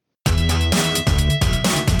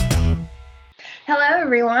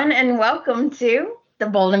everyone, and welcome to the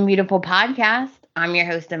Bold and Beautiful podcast. I'm your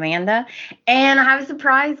host, Amanda, and I have a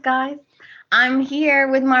surprise, guys. I'm here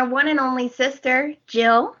with my one and only sister,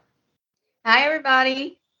 Jill. Hi,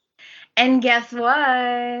 everybody. And guess what?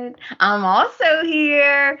 I'm also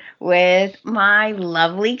here with my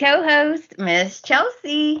lovely co host, Miss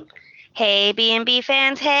Chelsea. Hey, B&B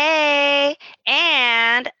fans, hey!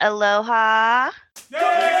 And aloha.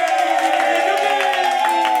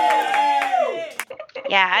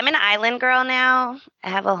 Yeah, I'm an island girl now. I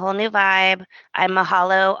have a whole new vibe. I'm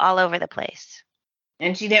mahalo all over the place.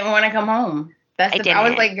 And she didn't want to come home. I was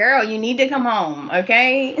didn't. like, girl, you need to come home,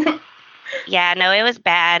 okay? Yeah, no, it was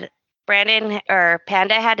bad.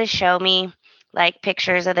 Panda had to show me like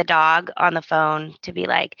pictures of the dog on the phone to be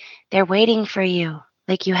like, they're waiting for you.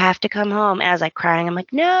 Like, you have to come home. And I was like crying. I'm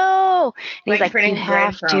like, no. And he's like, you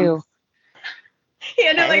have to. He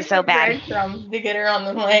had to It was so bad to get her on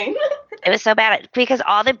the plane. It was so bad because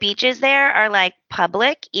all the beaches there are like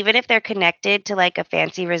public, even if they're connected to like a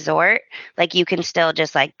fancy resort, like you can still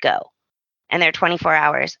just like go. And they're 24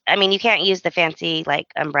 hours. I mean, you can't use the fancy like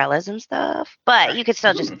umbrellas and stuff, but you could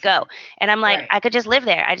still just go. And I'm like, I could just live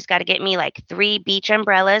there. I just got to get me like 3 beach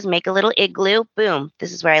umbrellas, make a little igloo. Boom.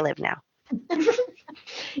 This is where I live now.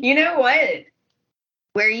 You know what?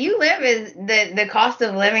 Where you live is the cost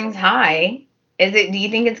of living's high. Do you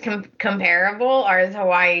think it's comparable, or is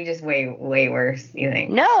Hawaii just way worse, you think?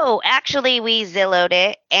 No, actually we Zillowed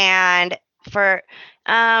it, and for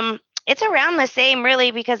it's around the same really,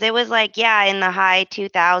 because it was like, yeah, in the high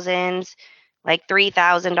 2000s, like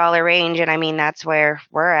 $3,000 range, and I mean that's where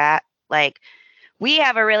we're at. Like, we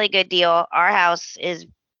have a really good deal. Our house is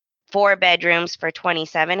 4 bedrooms for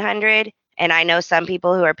 $2,700, and I know some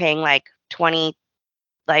people who are paying like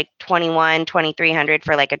 2,300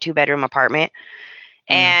 for like a 2-bedroom apartment.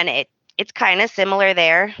 And it's kind of similar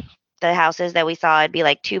there. The houses that we saw, it'd be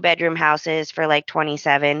like 2-bedroom houses for like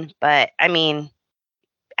 27. But I mean,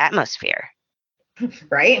 atmosphere.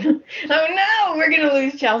 Right? Oh no, we're gonna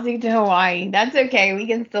lose Chelsea to Hawaii. That's okay. We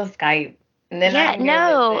can still Skype. And then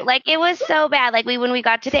like it was so bad. Like when we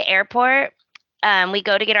got to the airport, we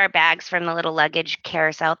go to get our bags from the little luggage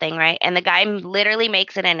carousel thing, right? And the guy literally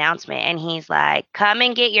makes an announcement, and he's like, come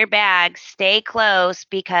and get your bags, stay close,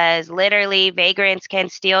 because literally vagrants can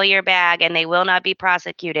steal your bag and they will not be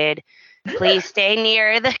prosecuted. Please stay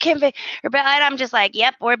near the conveyor belt. And I'm just like,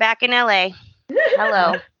 yep, we're back in LA.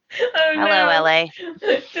 Hello. Hello, LA.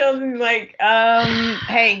 Chelsea's like,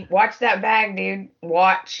 hey, watch that bag, dude.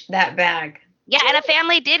 Watch that bag. Yeah, and a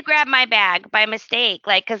family did grab my bag by mistake,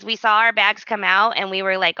 like, because we saw our bags come out, and we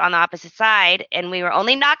were, like, on the opposite side, and we were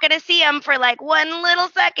only not going to see them for, like, 1 little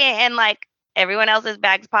second, and, like, everyone else's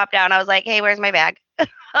bags popped out, and I was like, hey, where's my bag?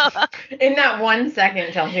 In that 1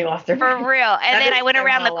 second, Chelsea lost her bag. For real. And then I went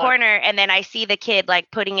around the corner, and then I see the kid, like,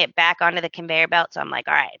 putting it back onto the conveyor belt, so I'm like,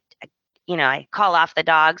 all right. I call off the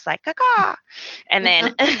dogs like caw, and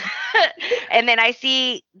then and then I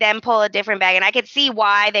see them pull a different bag, and I could see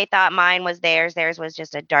why they thought mine was theirs. Theirs was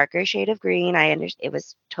just a darker shade of green. It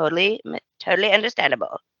was totally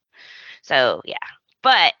understandable. So yeah,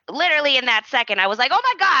 but literally in that second, I was like, oh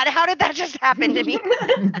my God, how did that just happen to me?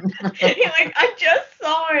 I just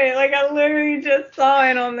saw it. Like, I literally just saw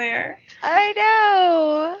it on there. I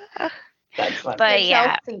know. That's funny. But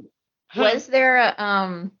yeah. Was there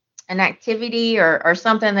an activity or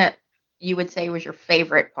something that you would say was your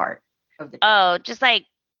favorite part of the trip? Oh, just like,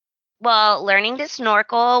 well, learning to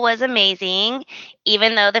snorkel was amazing,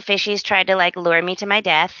 even though the fishies tried to like lure me to my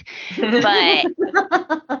death. But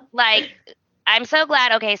like, I'm so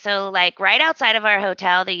glad. Okay, so like right outside of our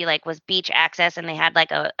hotel, was beach access, and they had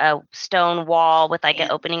like a stone wall with like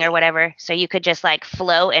an opening or whatever, so you could just like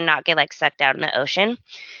float and not get like sucked out in the ocean,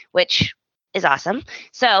 which is awesome.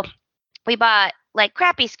 So we bought like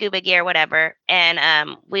crappy scuba gear, whatever.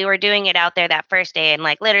 And we were doing it out there that first day, and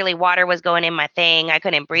like literally water was going in my thing. I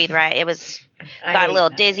couldn't breathe right. Got a little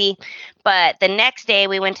dizzy. But the next day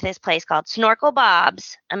we went to this place called Snorkel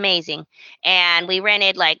Bob's. Amazing. And we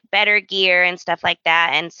rented like better gear and stuff like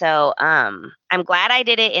that. And so I'm glad I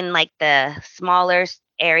did it in like the smaller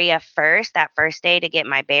area that first day to get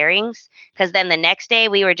my bearings, because then the next day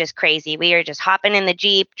we were just crazy. We were just hopping in the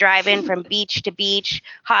Jeep, driving from beach to beach,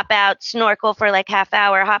 hop out, snorkel for like half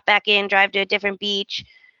hour, hop back in, drive to a different beach.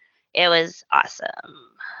 It was awesome.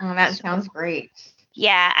 Oh, that sounds great.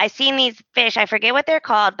 Yeah, I seen these fish. I forget what they're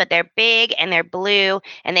called, but they're big and they're blue,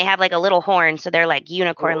 and they have like a little horn, so they're like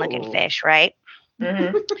unicorn looking fish, right?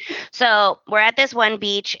 Mm-hmm. So we're at this one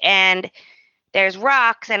beach, and there's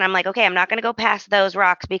rocks, and I'm like, okay, I'm not going to go past those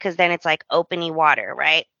rocks because then it's like openy water,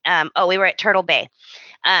 right? We were at Turtle Bay.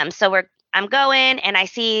 So I'm going and I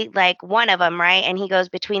see like one of them, right? And he goes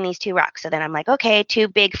between these two rocks. So then I'm like, okay, two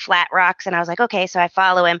big flat rocks. And I was like, okay, so I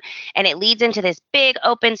follow him and it leads into this big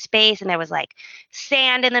open space. And there was like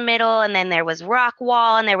sand in the middle and then there was rock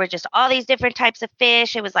wall and there were just all these different types of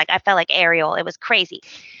fish. It was like, I felt like Ariel. It was crazy.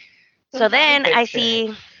 So then I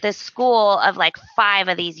see this school of like 5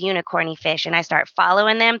 of these unicorny fish and I start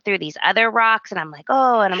following them through these other rocks and I'm like,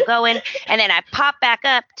 oh, and I'm going. And then I pop back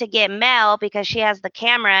up to get Mel because she has the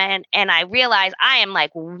camera and I realize I am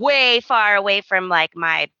like way far away from like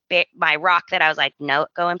my rock that I was like, no,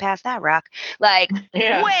 going past that rock. Like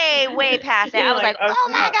way past it. I was like, oh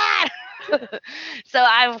my God. So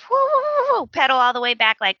I pedal all the way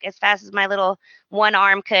back like as fast as my little one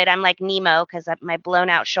arm could. I'm like Nemo because of my blown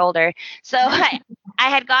out shoulder. So I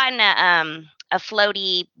had gotten a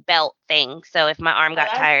floaty belt thing. So if my arm got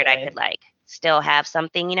tired, I could like still have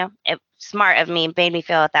something, you know. Smart of me, made me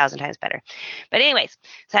feel 1,000 times better. But anyways,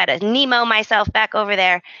 so I had to Nemo myself back over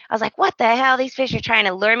there. I was like, what the hell? These fish are trying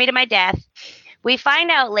to lure me to my death. We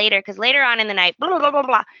find out later, because later on in the night, blah, blah, blah,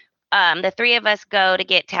 blah, the 3 of us go to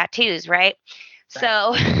get tattoos, right?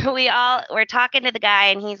 So we're talking to the guy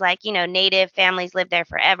and he's like, you know, native families live there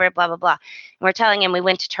forever, blah, blah, blah. And we're telling him we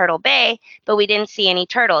went to Turtle Bay, but we didn't see any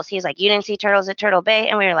turtles. He's like, you didn't see turtles at Turtle Bay?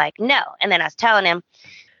 And we were like, no. And then I was telling him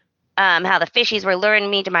how the fishies were luring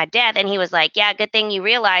me to my death. And he was like, yeah, good thing you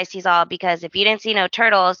realized. He's all, because if you didn't see no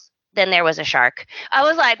turtles, then there was a shark. I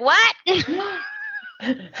was like, what?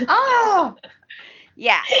 Oh.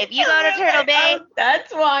 Yeah, if you go to Turtle Bay,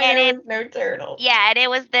 that's why there was no turtle. Yeah, and it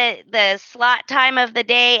was the slot time of the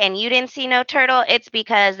day, and you didn't see no turtle. It's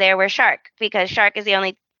because there were shark, because shark is the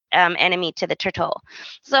only enemy to the turtle.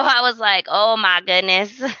 So I was like, oh my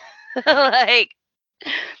goodness, like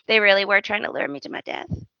they really were trying to lure me to my death.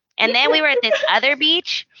 And then we were at this other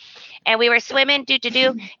beach. And we were swimming,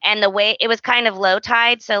 and the wave, it was kind of low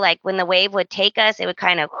tide. So like when the wave would take us, it would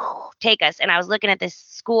kind of take us. And I was looking at this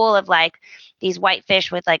school of like these white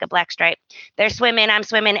fish with like a black stripe. They're swimming, I'm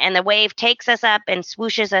swimming, and the wave takes us up and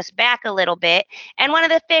swooshes us back a little bit. And one of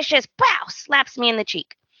the fishes, pow, slaps me in the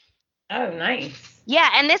cheek. Oh, nice. Yeah,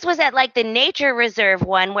 and this was at like the nature reserve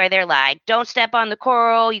one where they're like, don't step on the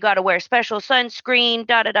coral, you got to wear special sunscreen,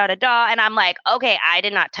 da da da da da. And I'm like, okay, I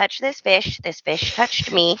did not touch this fish. This fish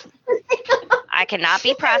touched me. I cannot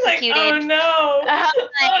be prosecuted. Like, oh no.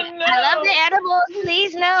 Oh, no. I love the animals.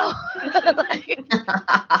 Please no.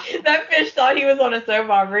 That fish thought he was on a soap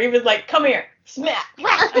opera. He was like, come here, smack.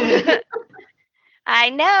 I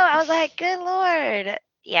know. I was like, good Lord.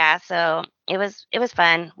 Yeah, so it was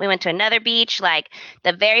fun. We went to another beach. Like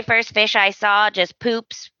the very first fish I saw just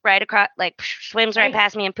poops right across, like swims right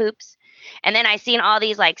past me and poops. And then I seen all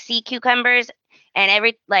these like sea cucumbers, and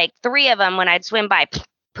every like 3 of them when I'd swim by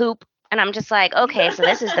poop. And I'm just like, okay, so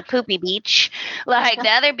this is the poopy beach. Like the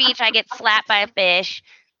other beach, I get slapped by a fish.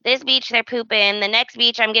 This beach, they're pooping. The next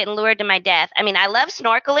beach, I'm getting lured to my death. I mean, I love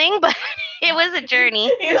snorkeling, but it was a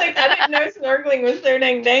journey. You're like, I didn't know snorkeling was so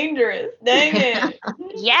dang dangerous. Dang it.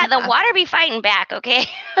 Yeah, the water be fighting back, okay?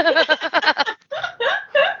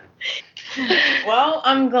 Well,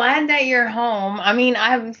 I'm glad that you're home. I mean,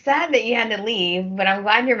 I'm sad that you had to leave, but I'm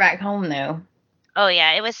glad you're back home, though. Oh,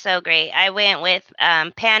 yeah, it was so great. I went with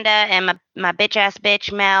Panda and my bitch-ass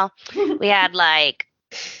bitch, Mel. We had, like,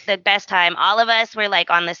 the best time. All of us were like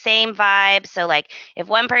on the same vibe. So like if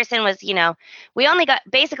one person was, you know, we only got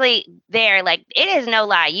basically there, like it is no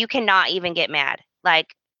lie. You cannot even get mad.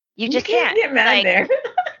 Like you just can't get mad like, there.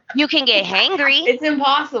 You can get hangry. It's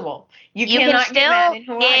impossible. You cannot can get still mad in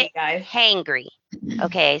Hawaii, guys. Hangry.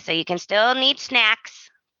 Okay, so you can still need snacks.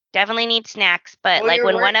 Definitely need snacks. But Well, like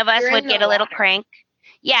when one of us you're would in get the a little water. crank.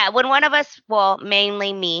 Yeah, when one of us, well,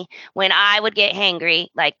 mainly me, when I would get hangry,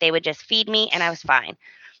 like they would just feed me and I was fine.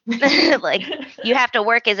 Like you have to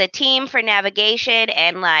work as a team for navigation,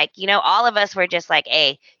 and like, you know, all of us were just like,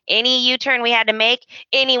 hey, any U-turn we had to make,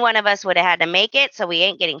 any one of us would have had to make it, so we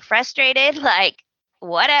ain't getting frustrated, like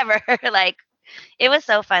whatever. Like it was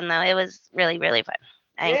so fun though. It was really, really fun.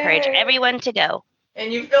 I encourage everyone to go.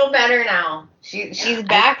 And you feel better now. She's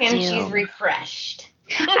back and she's refreshed.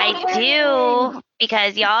 I do,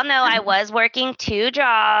 because y'all know I was working 2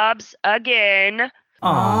 jobs again.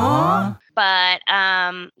 Aww. But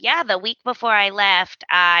yeah, the week before I left,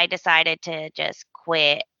 I decided to just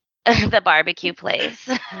quit the barbecue place.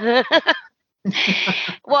 Well,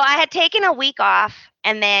 I had taken a week off,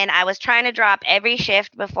 and then I was trying to drop every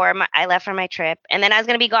shift before I left for my trip, and then I was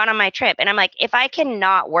going to be gone on my trip. And I'm like, if I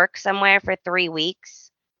cannot work somewhere for 3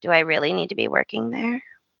 weeks, do I really need to be working there?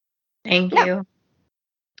 Thank you.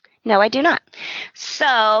 No, I do not.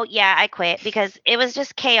 So, yeah, I quit because it was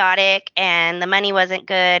just chaotic and the money wasn't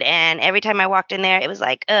good. And every time I walked in there, it was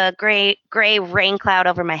like a gray rain cloud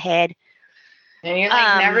over my head. And you're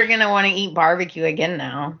like never going to want to eat barbecue again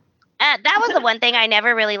now. That was the one thing I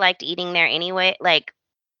never really liked eating there anyway. Like,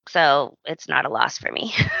 so it's not a loss for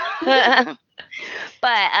me. But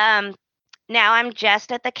now I'm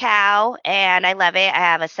just at the Cow and I love it. I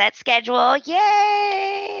have a set schedule.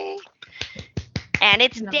 Yay! And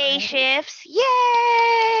it's day shifts. Yay!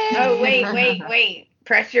 Oh, wait.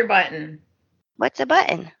 Press your button. What's a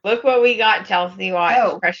button? Look what we got, Chelsea. Watch.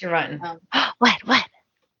 Oh. Press your button. What?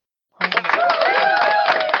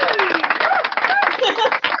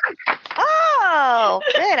 Oh,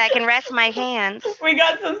 good. I can rest my hands. We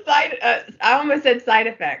got some I almost said side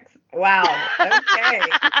effects. Wow. Okay.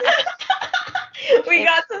 We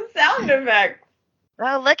got some sound effects.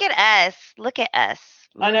 Oh, look at us. Look at us.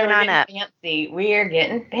 Moving on up. Fancy. We are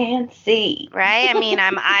getting fancy. Right? I mean,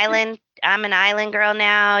 I'm an island girl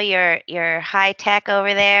now. You're high tech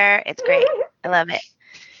over there. It's great. I love it.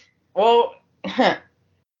 Well,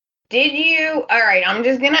 did you? All right, I'm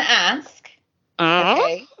just going to ask.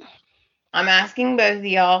 Okay. I'm asking both of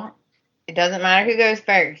y'all. It doesn't matter who goes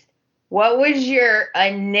first. What was your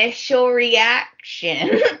initial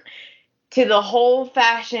reaction to the whole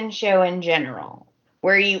fashion show in general?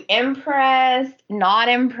 Were you impressed, not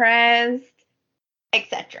impressed,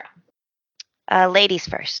 etc.? Ladies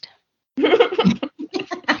first. Well,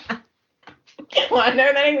 I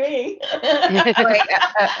know that ain't me. Wait,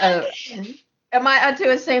 am I to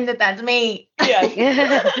assume that that's me? Yes.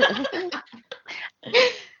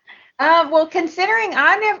 Well, considering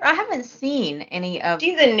I haven't seen any of.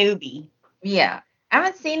 She's a newbie. Yeah, I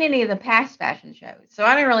haven't seen any of the past fashion shows, so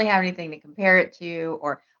I don't really have anything to compare it to.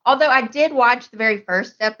 Or although I did watch the very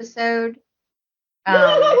first episode. She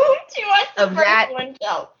watched the of first that one,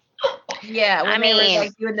 Chelsea. Yeah, when I they were mean-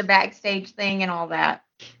 like doing the backstage thing and all that.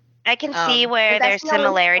 I can see where but that's there's the only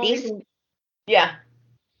similarities. thing- Yeah.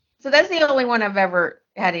 So that's the only one I've ever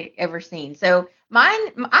seen. So mine,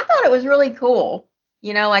 I thought it was really cool.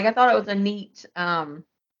 You know, like I thought it was a neat,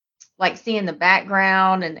 like seeing the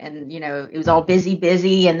background and you know, it was all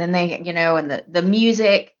busy. And then they, you know, and the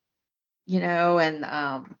music, you know, and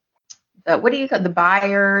the, what do you call the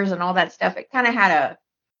buyers and all that stuff. It kind of had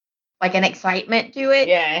like an excitement to it.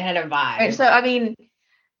 Yeah, it had a vibe. And so, I mean,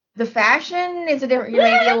 the fashion is a different,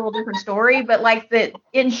 maybe a little different story, but like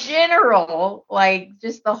in general, like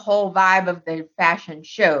just the whole vibe of the fashion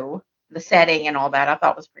show, the setting and all that, I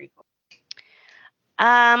thought was pretty cool.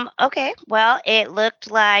 Okay. Well, it looked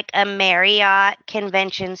like a Marriott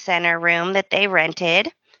Convention Center room that they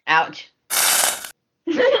rented. Ouch.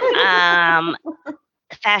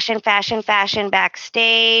 Fashion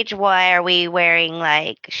backstage. Why are we wearing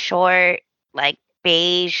like short, like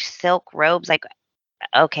beige silk robes? Like,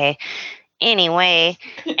 okay. Anyway,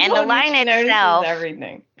 and the line She notices itself,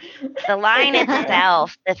 everything. the line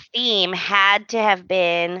itself, the theme had to have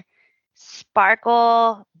been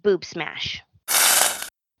sparkle boob smash.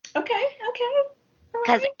 Okay.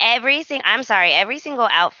 Because every single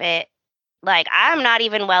outfit, like I'm not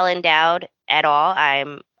even well endowed at all.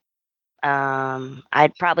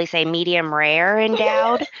 I'd probably say medium rare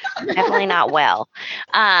endowed. Definitely not well.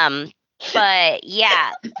 But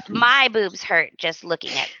yeah, my boobs hurt just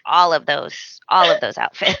looking at all of those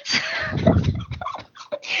outfits.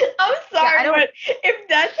 I'm sorry, Yeah, but if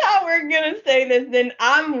that's how we're gonna say this, then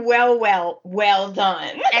I'm well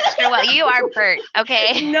done. Extra well. You are burnt,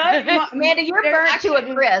 okay? Amanda, you're There burnt to a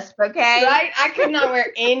actually- crisp, okay? Right? I could not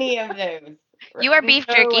wear any of those. You are beef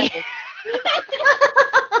No jerky. way.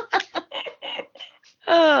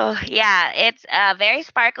 Oh, yeah. It's very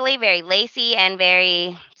sparkly, very lacy, and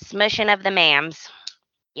very smushing of the mams.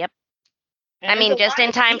 I mean, just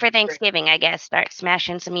in time for Thanksgiving, I guess. Start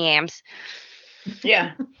smashing some yams.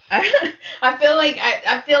 Yeah. I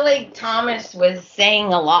feel like Thomas was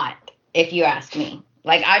saying a lot, if you ask me.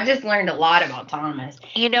 Like, I just learned a lot about Thomas.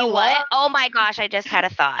 You know You what? what? Oh my gosh, I just had a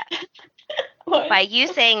thought. What? By you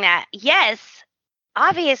saying that, yes,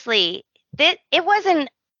 obviously, this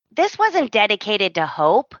wasn't dedicated to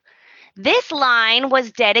Hope. This line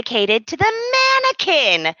was dedicated to the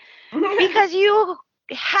mannequin because you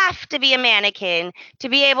have to be a mannequin to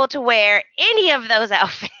be able to wear any of those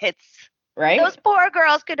outfits. Right? Those poor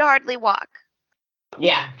girls could hardly walk.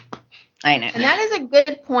 Yeah. I know. And that is a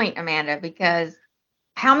good point, Amanda, because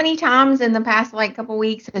how many times in the past like couple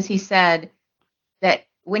weeks has he said that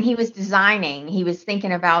when he was designing, he was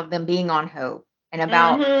thinking about them being on Hope and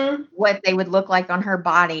about Mhm. what they would look like on her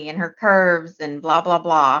body and her curves and blah blah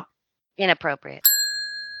blah. Inappropriate.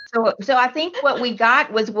 So I think what we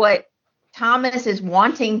got was what Thomas is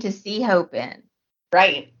wanting to see Hope in,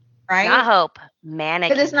 Right. right? Not Hope. Mannequin.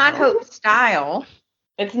 Because it's not Hope's style.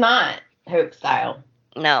 It's not Hope style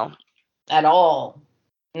No. at all.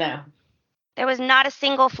 No. There was not a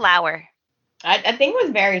single flower. I think it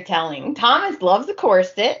was very telling. Thomas loves a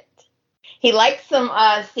corset. He likes some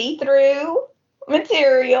see-through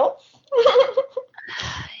materials.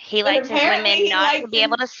 He likes his apparently women he not to likes be his-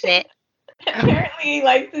 able to sit. Apparently he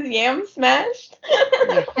likes his yam smashed.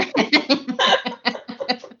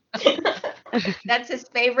 That's his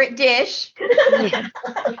favorite dish.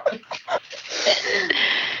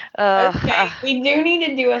 Okay, we do need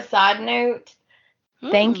to do a side note.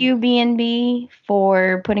 Thank you, B&B,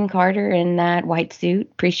 for putting Carter in that white suit.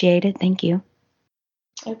 Appreciate it. Thank you.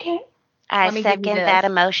 Okay. I Let me give you second this. that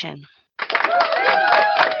emotion.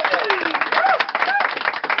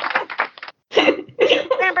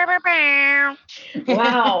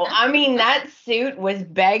 Wow. I mean, that suit was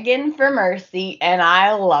begging for mercy, and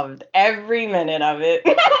I loved every minute of it.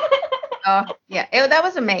 Oh, yeah. That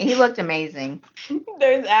was amazing. He looked amazing.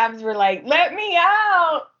 Those abs were like, let me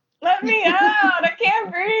out. Let me out. I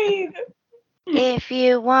can't breathe. If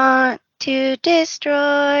you want to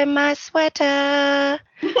destroy my sweater,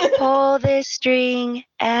 pull this string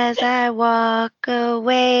as I walk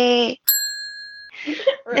away.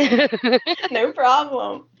 No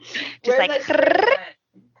problem. Just Where's like, that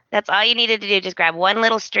string that's all you needed to do. Just grab one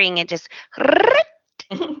little string and just. at?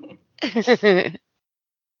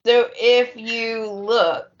 So if you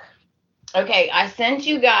look, okay, I sent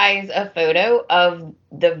you guys a photo of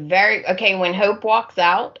when Hope walks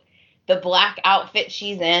out, the black outfit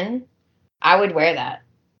she's in, I would wear that.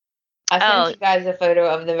 I sent you guys a photo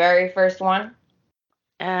of the very first one.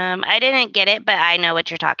 I didn't get it, but I know what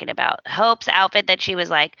you're talking about. Hope's outfit that she was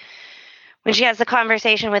like, when she has the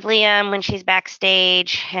conversation with Liam, when she's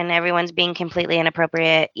backstage and everyone's being completely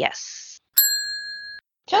inappropriate. Yes.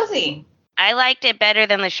 Chelsea. I liked it better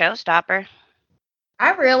than the showstopper.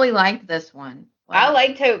 I really liked this one. I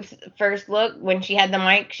liked Hope's first look when she had the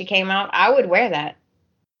mic. She came out. I would wear that.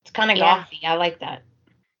 It's kind of Yeah. gothy. I like that.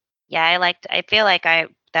 Yeah, I feel like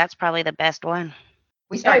that's probably the best one.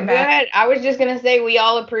 We All start right, go back. ahead. I was just gonna say we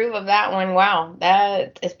all approve of that one. Wow,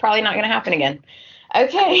 that is probably not gonna happen again.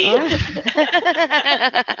 Okay.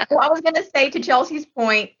 Well, I was going to say to Chelsea's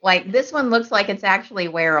point, like this one looks like it's actually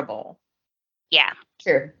wearable. Yeah.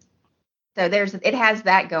 Sure. So it has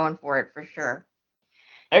that going for it for sure.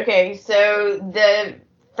 Okay, so the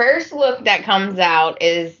first look that comes out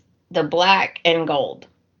is the black and gold.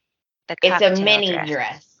 The It's a cocktail mini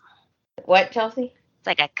dress. What, Chelsea? It's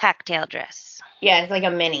like a cocktail dress. Yeah, it's like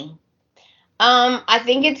a mini. I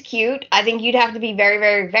think it's cute. I think you'd have to be very,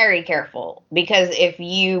 very, very careful because if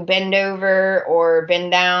you bend over or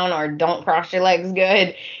bend down or don't cross your legs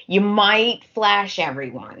good, you might flash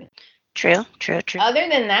everyone. True. Other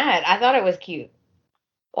than that, I thought it was cute.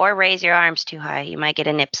 Or raise your arms too high. You might get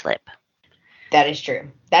a nip slip. That is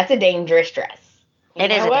true. That's a dangerous dress.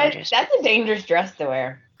 It is a dangerous dress. That's a dangerous dress to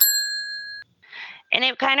wear. And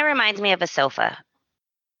it kind of reminds me of a sofa.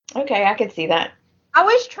 Okay, I could see that. I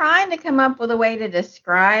was trying to come up with a way to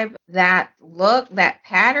describe that look, that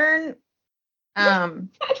pattern.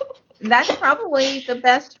 That's probably the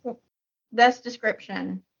best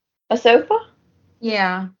description. A sofa?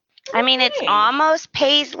 Yeah. I mean, it's Okay. almost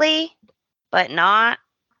paisley, but not.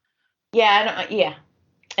 Yeah, yeah.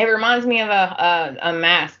 It reminds me of a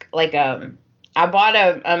mask. Like I bought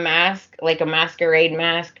a mask, like a masquerade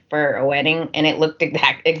mask for a wedding, and it looked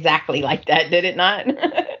exactly like that. Did it not?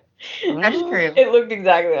 That's true. It looked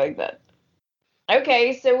exactly like that.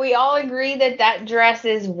 Okay, so we all agree that dress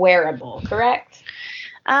is wearable, correct?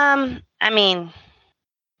 I mean,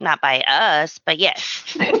 not by us, but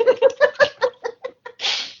yes.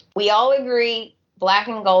 We all agree black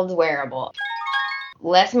and gold's wearable.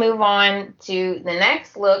 Let's move on to the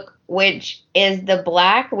next look, which is the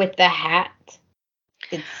black with the hat.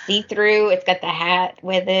 It's see-through. It's got the hat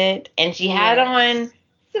with it. And she had on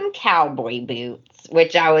some cowboy boots,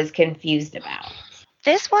 which I was confused about.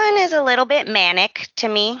 This one is a little bit manic to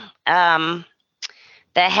me. The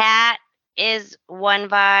hat is one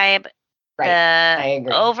vibe. Right, I The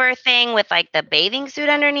agree. over thing with like the bathing suit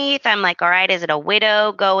underneath, I'm like, all right, is it a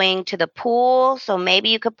widow going to the pool? So maybe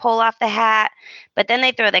you could pull off the hat. But then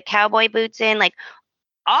they throw the cowboy boots in. Like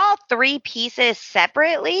all three pieces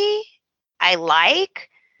separately, I like,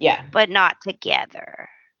 Yeah, but not together.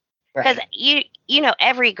 Because right. you know,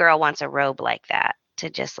 every girl wants a robe like that to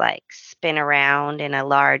just like spin around in a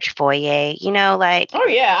large foyer. You know, like Oh,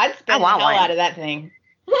 yeah, I'd spin the want hell one. out of that thing.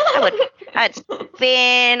 I'd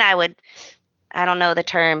spin. I don't know the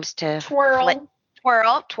terms to Twirl.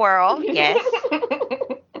 twirl. Yes.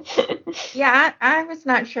 Yeah, I was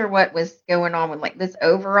not sure what was going on with like this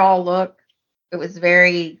overall look. It was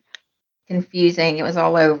very confusing. It was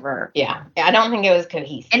all over. Yeah, I don't think it was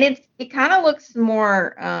cohesive. And it kind of looks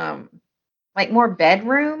more like more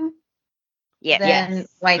bedroom Yeah. than Yes.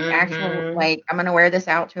 like actual Mhm. like I'm gonna wear this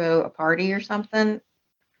out to a party or something.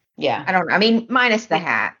 Yeah. I don't know. I mean, minus the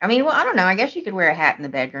hat. I mean, well, I don't know. I guess you could wear a hat in the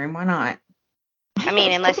bedroom. Why not? I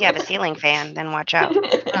mean, unless you have a ceiling fan, then watch out.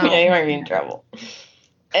 Yeah, you might be in trouble.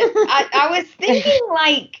 I was thinking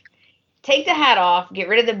like take the hat off, get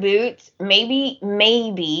rid of the boots.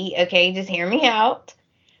 Maybe, okay, just hear me out.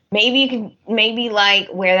 Maybe you can maybe like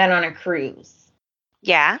wear that on a cruise.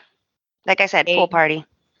 Yeah. Like I said, pool party.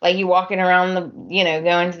 Like you walking around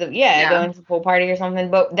going to the going to the pool party or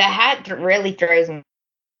something. But the hat really throws me.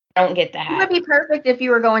 I don't get the It hat. would be perfect if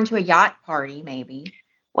you were going to a yacht party, maybe.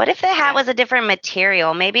 What if the hat was a different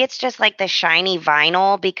material? Maybe it's just like the shiny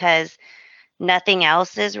vinyl because nothing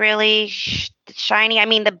else is really shiny. I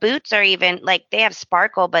mean, the boots are even like they have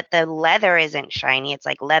sparkle, but the leather isn't shiny. It's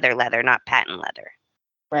like leather, not patent leather.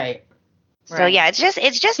 Right. So yeah,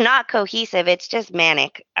 it's just not cohesive. It's just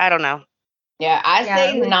manic. I don't know. Yeah, I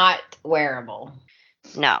say not wearable.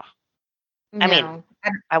 No. I mean,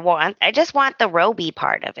 I just want the roby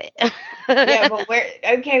part of it. Yeah, but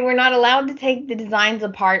we're not allowed to take the designs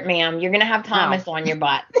apart, ma'am. You're gonna have Thomas on your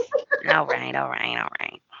butt. All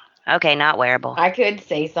right. Okay, not wearable. I could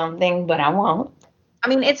say something, but I won't. I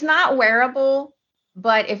mean, it's not wearable,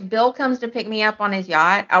 but if Bill comes to pick me up on his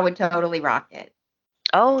yacht, I would totally rock it.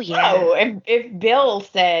 Oh yeah. Oh, if Bill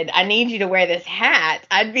said, I need you to wear this hat,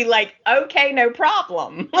 I'd be like, okay, no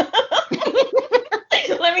problem.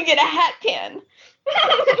 Let me get a hat pin.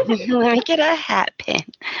 Let me get a hat pin.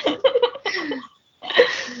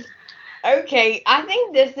 Okay, I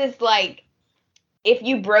think this is like, if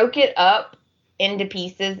you broke it up into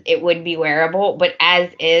pieces, it would be wearable, but as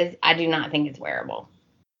is, I do not think it's wearable.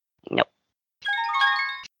 Nope.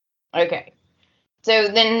 Okay. So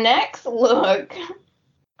the next look,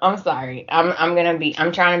 I'm sorry.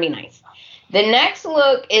 I'm trying to be nice. The next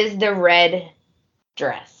look is the red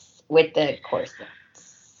dress with the corsets.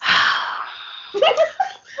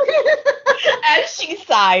 As she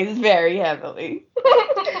sighs very heavily.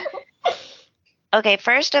 Okay,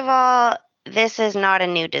 first of all, this is not a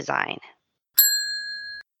new design.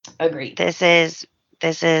 Agreed. This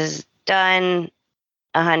is done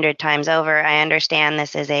 100 times over. I understand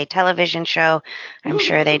this is a television show. I'm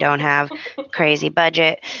sure they don't have crazy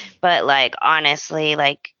budget, but like honestly,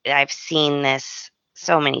 like I've seen this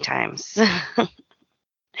so many times.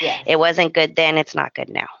 Yes. It wasn't good then, it's not good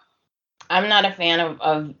now. I'm not a fan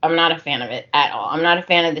of it at all. I'm not a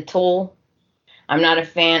fan of the tulle. I'm not a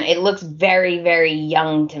fan. It looks very, very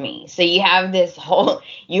young to me. So you have this whole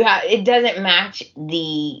it doesn't match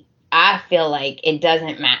I feel like it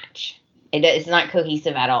doesn't match. It's not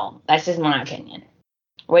cohesive at all. That's just my opinion.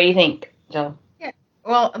 What do you think, Jill? Yeah.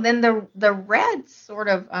 Well, then the red sort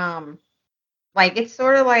of like it's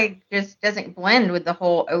sort of like just doesn't blend with the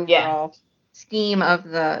whole overall scheme of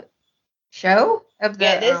the show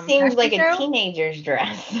this seems like show. A teenager's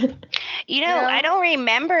dress. You know, I don't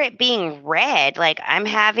remember it being red. Like I'm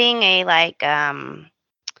having a like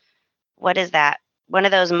what is that? One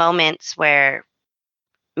of those moments where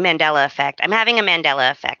Mandela effect. I'm having a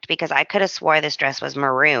Mandela effect because I could have swore this dress was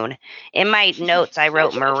maroon. In my notes, I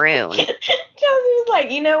wrote maroon. Chelsea was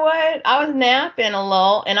like, you know what? I was napping a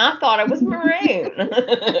little, and I thought it was maroon.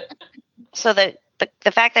 So the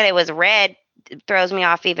fact that it was red throws me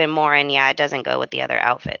off even more, and yeah, it doesn't go with the other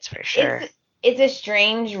outfits for sure. It's a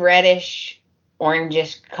strange reddish,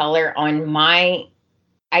 orangish color on my.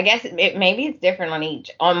 I guess maybe it's different on each.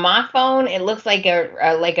 On my phone, it looks like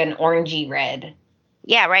like an orangey red.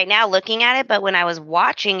 Yeah, right now looking at it, but when I was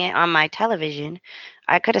watching it on my television,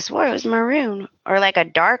 I could have swore it was maroon or like a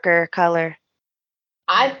darker color.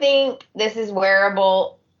 I think this is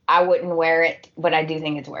wearable. I wouldn't wear it, but I do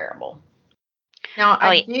think it's wearable. Now,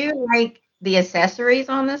 I do like the accessories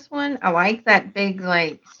on this one. I like that big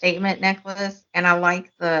like statement necklace, and I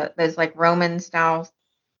like those like Roman style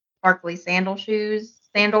sparkly sandal heels.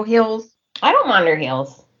 I don't mind her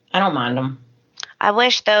heels. I don't mind them. I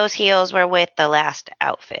wish those heels were with the last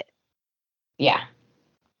outfit. Yeah.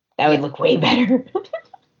 That would look way better.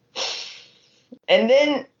 And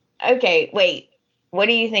then, okay, wait. What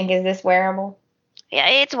do you think? Is this wearable? Yeah,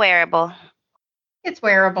 it's wearable. It's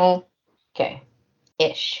wearable. Okay.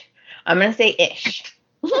 Ish. I'm going to say ish.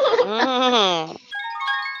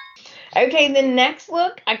 Okay, the next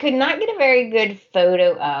look, I could not get a very good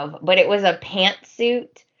photo of, but it was a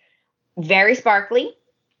pantsuit, very sparkly,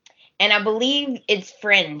 and I believe it's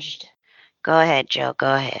fringed. Go ahead, Jill.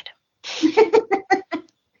 Go ahead.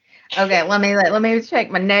 Okay, let me check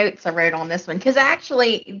my notes I wrote on this one because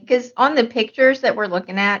on the pictures that we're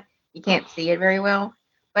looking at, you can't see it very well.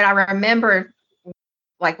 But I remember,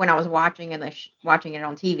 like when I was watching watching it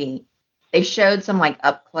on TV, they showed some like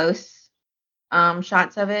up close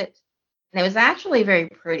shots of it, and it was actually very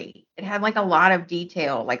pretty. It had like a lot of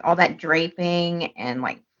detail, like all that draping and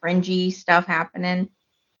like fringy stuff happening.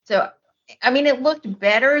 So, I mean, it looked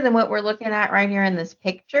better than what we're looking at right here in this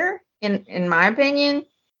picture, in my opinion.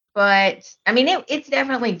 But I mean, it's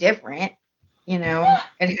definitely different.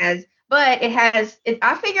 It has, but it has.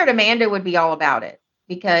 I figured Amanda would be all about it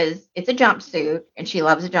because it's a jumpsuit and she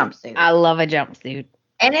loves a jumpsuit. I love a jumpsuit.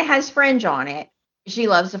 And it has fringe on it. She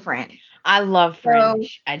loves the fringe. I love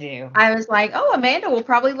fringe. I do. I was like, oh, Amanda will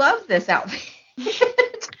probably love this outfit.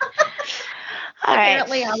 All right.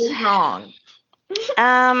 Apparently, I was wrong.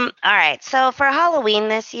 All right. So for Halloween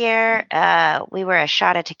this year, we were a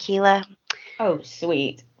shot of tequila. Oh,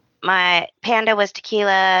 sweet. My Panda was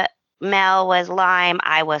tequila, Mel was lime,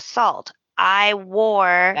 I was salt. I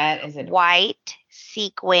wore white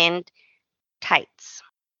sequined tights.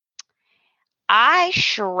 I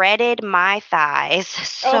shredded my thighs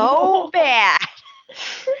so bad.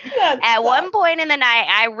 At one point in the night,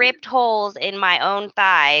 I ripped holes in my own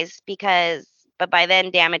thighs but by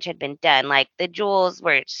then damage had been done. Like the jewels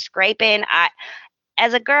were scraping.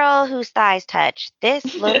 As a girl whose thighs touch,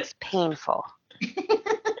 this looks painful.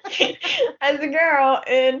 As a girl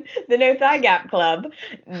in the No Thigh Gap Club,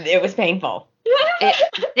 it was painful.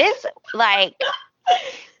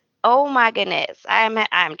 Oh my goodness,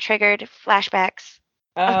 I'm triggered. Flashbacks.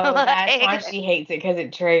 Oh, that's why she hates it, because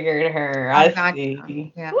it triggered her. I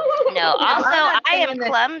see. Yeah. No, also I am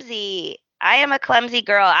clumsy. I am a clumsy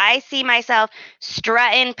girl. I see myself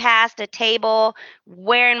strutting past a table,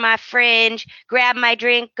 wearing my fringe, grab my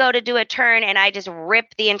drink, go to do a turn, and I just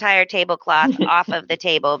rip the entire tablecloth off of the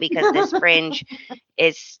table because this fringe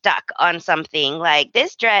is stuck on something. Like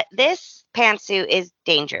this pantsuit is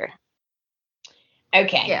danger.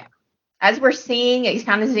 Okay. Yeah. As we're seeing, it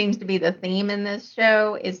kind of seems to be the theme in this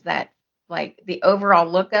show is that like the overall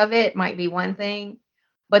look of it might be one thing,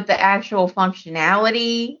 but the actual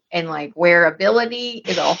functionality and like wearability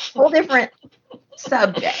is a whole different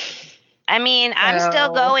subject. I mean, I'm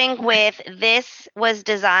still going with this was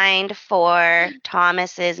designed for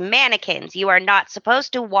Thomas's mannequins. You are not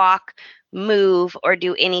supposed to walk, move, or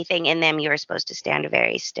do anything in them. You are supposed to stand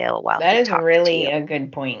very still while that they is talk really to you. A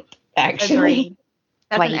good point, actually.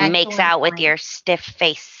 That's why he makes out with your stiff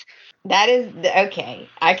face. That is okay.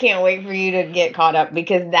 I can't wait for you to get caught up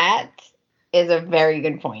because that is a very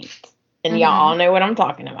good point. And y'all all know what I'm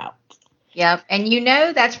talking about. Yep. And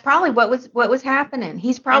that's probably what was happening.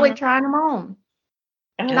 He's probably trying them on.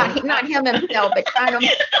 Not him himself, but trying them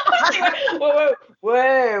on. Whoa,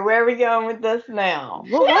 where are we going with this now?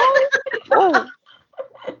 That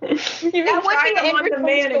would be an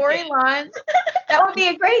interesting storyline. That would be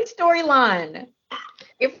a great storyline.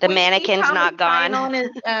 If the mannequin's not gone.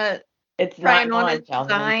 It's not gone,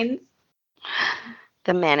 designs.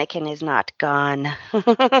 The mannequin is not gone.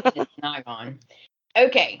 It's not gone.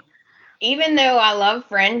 Okay. Even though I love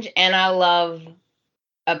fringe and I love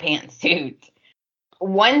a pantsuit,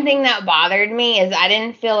 one thing that bothered me is I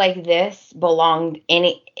didn't feel like this belonged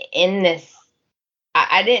in this.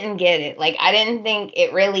 I didn't get it. Like, I didn't think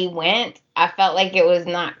it really went. I felt like it was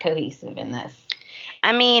not cohesive in this.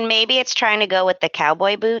 I mean, maybe it's trying to go with the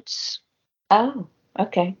cowboy boots. Oh,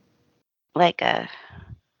 okay. I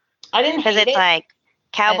didn't, because it's like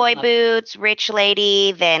cowboy boots, rich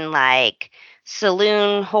lady, then like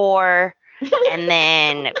saloon whore, and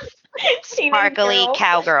then sparkly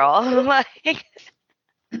cowgirl.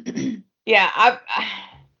 Yeah,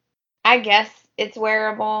 I guess it's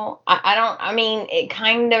wearable. I mean, it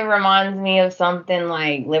kind of reminds me of something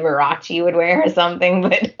like Liberace would wear or something,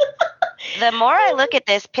 but the more I look at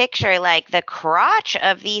this picture, like the crotch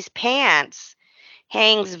of these pants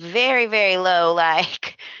hangs very, very low.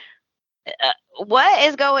 Like, what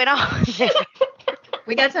is going on there?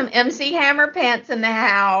 We got some MC Hammer pants in the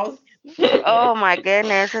house. Oh my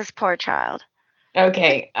goodness, this poor child.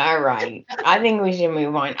 Okay, all right. I think we should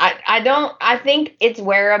move on. I think it's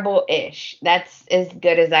wearable-ish. That's as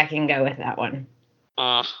good as I can go with that one.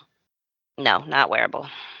 No, not wearable.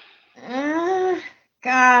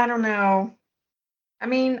 God, I don't know. I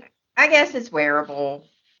mean, I guess it's wearable.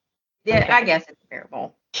 Yeah, okay. I guess it's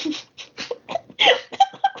wearable.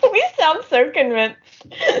 We sound so convinced.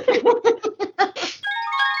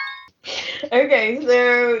 Okay,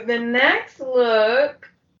 so the next look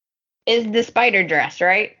is the spider dress,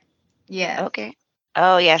 right? Yeah. Okay.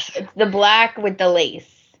 Oh, yes. It's the black with the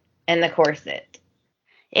lace and the corset.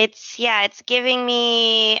 It's giving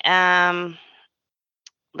me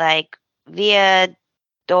like via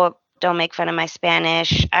don't make fun of my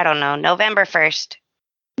Spanish. I don't know. November 1st.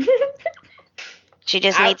 She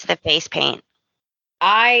just needs the face paint.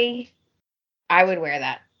 I would wear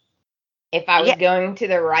that. If I was going to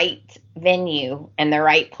the right venue and the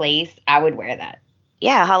right place, I would wear that.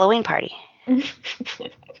 Yeah, Halloween party.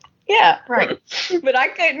 Yeah, right. But I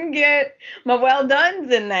couldn't get my well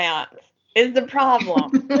dones in that. Is the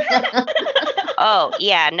problem. Oh,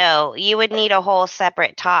 yeah, no. You would need a whole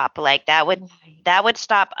separate top. Like that would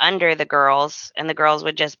stop under the girls, and the girls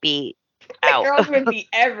would just be out. The girls would be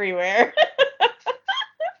everywhere.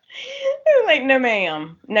 They're like, no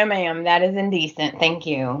ma'am, that is indecent. Thank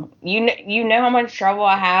you. You know how much trouble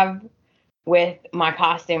I have with my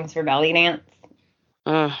costumes for belly dance?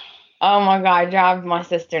 Oh my God, drive my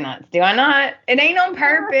sister nuts. Do I not? It ain't on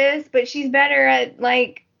purpose, but she's better at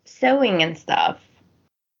like sewing and stuff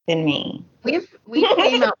than me. We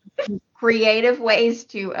came up with creative ways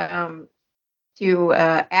to add to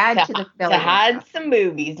the belly. To hide some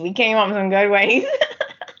boobies. We came up with some good ways.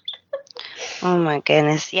 Oh my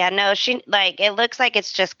goodness. Yeah, no, she it looks like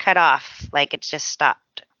it's just cut off. Like it's just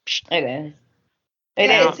stopped. It is.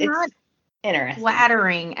 It's not interesting.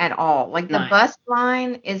 Flattering at all. Like the bust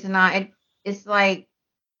line is not. It's like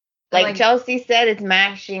Chelsea said, it's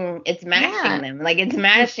mashing them. Like it's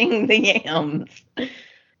mashing the yams.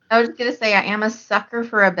 I was gonna say I am a sucker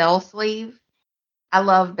for a bell sleeve. I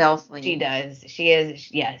love bell sleeves. She does. She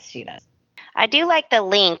is. Yes, she does. I do like the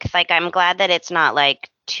length. Like I'm glad that it's not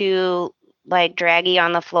like too like draggy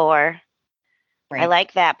on the floor. Right. I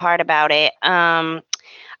like that part about it. I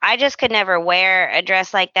just could never wear a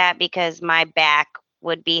dress like that because my back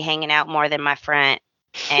would be hanging out more than my front,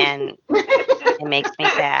 and it makes me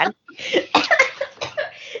sad.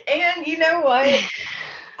 And you know what?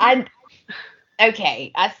 I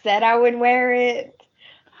said I would wear it.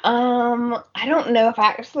 I don't know if I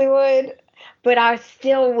actually would, but I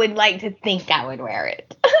still would like to think I would wear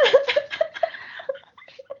it.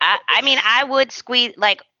 I mean, I would squeeze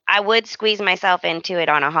myself into it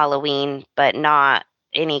on a Halloween, but not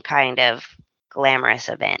any kind of glamorous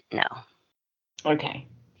event. No. Okay.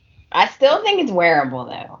 I still think it's wearable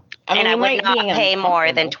though. I would not pay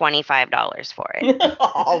more than $25 for it.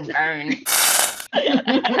 Oh, darn.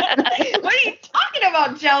 What are you talking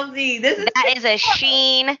about, Chelsea? That is a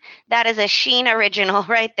Shein original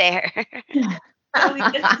right there.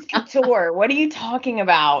 This is couture. What are you talking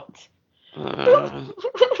about?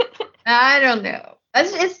 I don't know.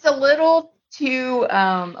 It's a little too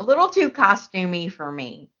costumey for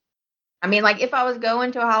me. I mean, like if I was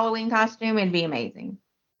going to a Halloween costume, it'd be amazing.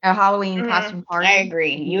 A Halloween costume party. I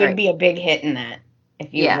agree. You would be a big hit in that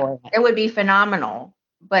if you wore that. It would be phenomenal.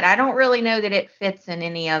 But I don't really know that it fits in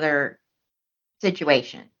any other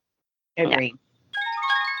situation. Agreed.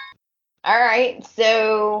 All right.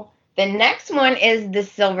 So the next one is the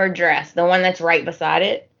silver dress, the one that's right beside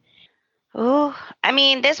it. Oh, I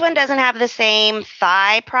mean, this one doesn't have the same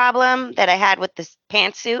thigh problem that I had with this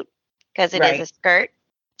pantsuit because it is a skirt.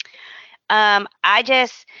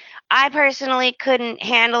 I personally couldn't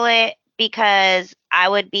handle it because I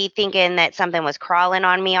would be thinking that something was crawling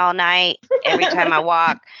on me all night. Every time I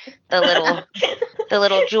walk, the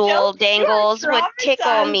little jewel dangles would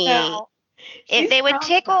tickle me. They would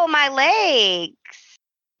tickle my legs.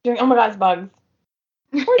 Oh my gosh, bugs.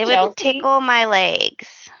 It would tickle my legs.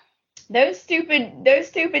 Those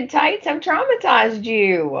stupid tights have traumatized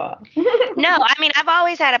you. No, I mean, I've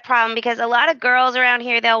always had a problem because a lot of girls around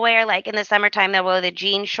here, they'll wear, like in the summertime, they'll wear the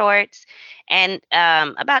jean shorts. And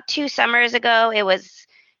about 2 summers ago, it was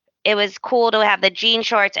cool to have the jean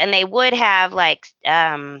shorts, and they would have like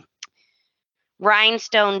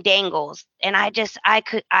rhinestone dangles. And I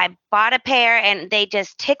bought a pair, and they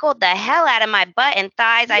just tickled the hell out of my butt and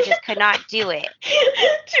thighs. I just could not do it.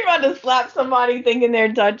 She about to slap somebody thinking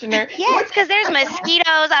they're touching her. Yes, because there's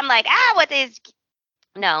mosquitoes. I'm like, what is?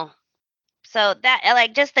 No. So that,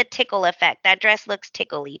 like, just the tickle effect. That dress looks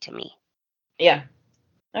tickly to me. Yeah.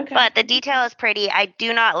 Okay. But the detail is pretty. I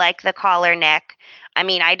do not like the collar neck. I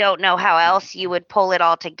mean, I don't know how else you would pull it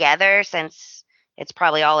all together since it's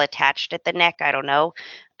probably all attached at the neck. I don't know.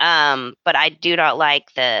 But I do not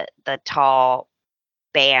like the tall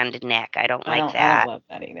band neck. I don't like that. I don't love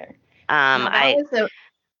that either. I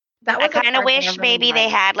kind of wish maybe they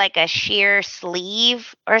had like a sheer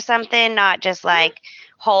sleeve or something, not just like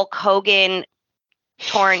Hulk Hogan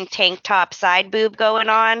torn tank top side boob going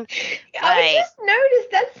on. I just noticed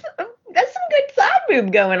some good side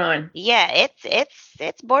boob going on. Yeah,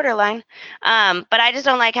 it's borderline. But I just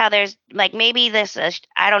don't like how there's like maybe this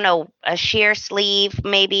I don't know, a sheer sleeve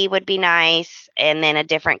maybe would be nice, and then a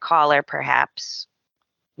different collar perhaps.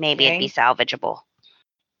 Maybe it'd be Okay. salvageable.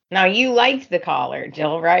 Now you liked the collar,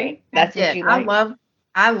 Jill, right? That's what you liked.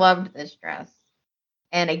 I loved this dress.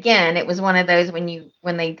 And again, it was one of those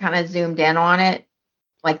when they kind of zoomed in on it,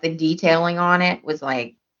 like the detailing on it was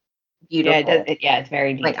like beautiful. Yeah, it's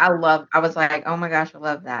very detailed. Like I was like, oh my gosh, I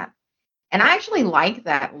love that. And I actually like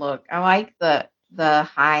that look. I like the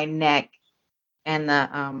high neck and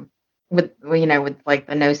the with like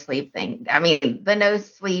the no sleeve thing. I mean, the no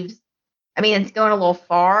sleeves. I mean, it's going a little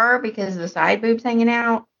far because the side boobs hanging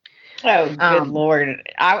out. Oh, good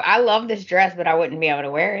Lord. I love this dress, but I wouldn't be able to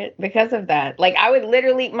wear it because of that. Like, I would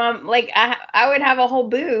literally, I would have a whole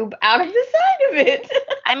boob out of the side of it.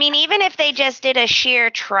 I mean, even if they just did a sheer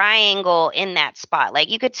triangle in that spot, like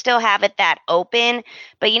you could still have it that open,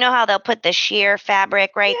 but you know how they'll put the sheer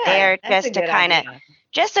fabric right there just to kind of,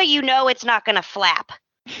 just so you know it's not going to flap.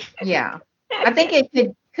 Yeah. I think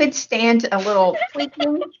it could stand a little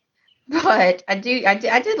tweaking, but I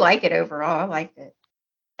did like it overall. I liked it.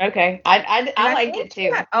 Okay. I liked it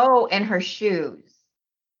too. And her shoes.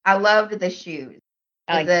 I loved the shoes.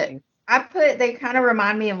 They kind of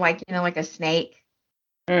remind me of like a snake.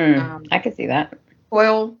 I could see that.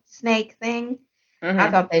 Coil snake thing. Mm-hmm. I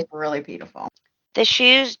thought they were really beautiful. The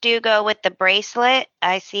shoes do go with the bracelet.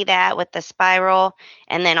 I see that with the spiral,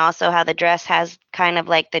 and then also how the dress has kind of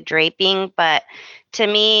like the draping. But to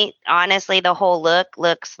me, honestly, the whole look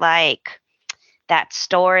looks like that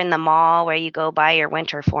store in the mall where you go buy your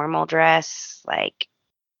winter formal dress. Like,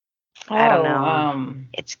 I don't know.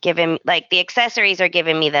 It's giving, like, the accessories are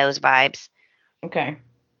giving me those vibes. Okay.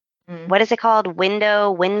 What is it called?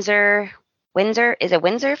 Windsor? Is it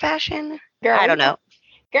Windsor fashion? Girl, I don't know.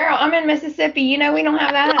 Girl, I'm in Mississippi. You know we don't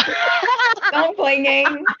have that. Don't play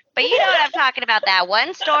games. But you know what I'm talking about. That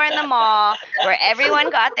one store in the mall where everyone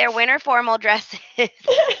got their winter formal dresses.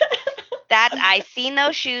 I seen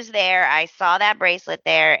those shoes there. I saw that bracelet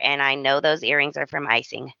there, and I know those earrings are from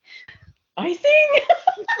icing. Icing?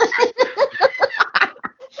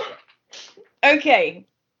 Okay.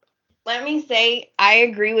 Let me say, I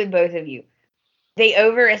agree with both of you. They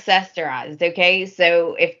over accessorized, okay?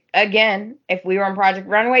 So if we were on Project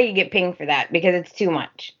Runway, you get pinged for that because it's too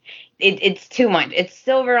much. It's too much. It's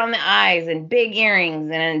silver on the eyes and big earrings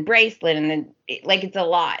and a bracelet and then it's a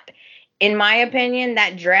lot. In my opinion,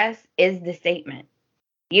 that dress is the statement.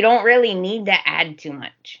 You don't really need to add too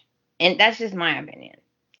much. And that's just my opinion.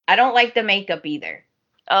 I don't like the makeup either.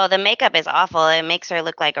 Oh, the makeup is awful. It makes her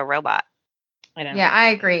look like a robot. I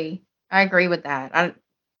agree. I agree with that.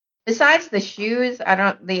 Besides the shoes, and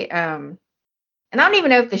I don't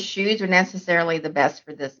even know if the shoes are necessarily the best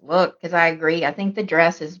for this look because I agree. I think the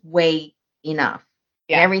dress is way enough.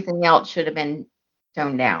 Yeah. And everything else should have been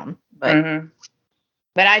toned down. But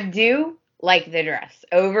But I do like the dress.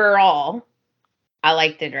 Overall, I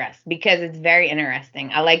like the dress because it's very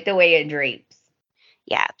interesting. I like the way it drapes.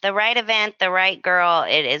 Yeah, the right event, the right girl,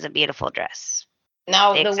 it is a beautiful dress.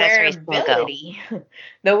 Now, the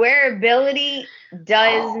wearability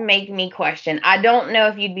does make me question. I don't know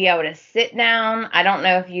if you'd be able to sit down. I don't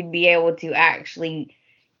know if you'd be able to actually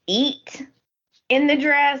eat in the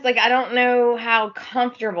dress. Like, I don't know how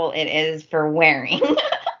comfortable it is for wearing.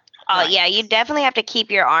 Oh, yeah, you definitely have to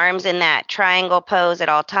keep your arms in that triangle pose at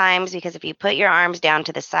all times because if you put your arms down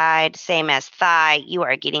to the side, same as thigh, you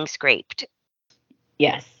are getting scraped.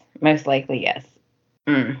 Yes, most likely, yes.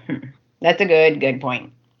 Mm-hmm. That's a good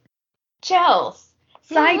point. Chels,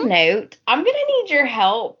 side note, I'm going to need your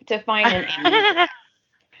help to find an Emmy.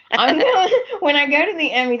 When I go to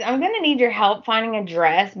the Emmys, I'm going to need your help finding a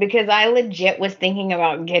dress because I legit was thinking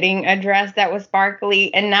about getting a dress that was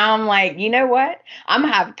sparkly. And now I'm like, you know what? I'm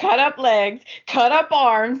going to have cut up legs, cut up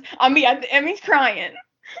arms. I'm be at the Emmys crying.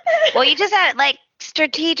 Well, you just had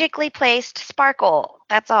strategically placed sparkle.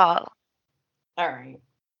 That's all. All right.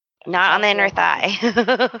 Not on the inner thigh.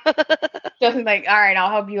 Just like, all right,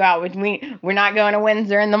 I'll help you out. We're not going to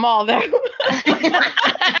Windsor in the mall, though.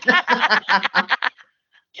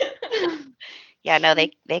 Yeah, no,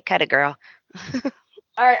 they cut a girl. All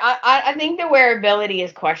right, I think the wearability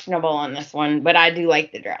is questionable on this one, but I do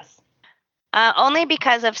like the dress. Only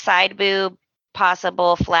because of side boob,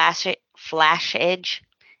 possible flashage.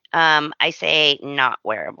 I say not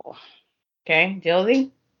wearable. Okay,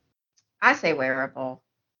 Jilzy? I say wearable.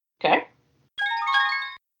 Okay.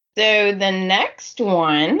 So the next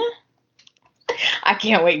one, I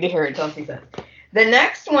can't wait to hear what Chelsea says. The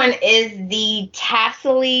next one is the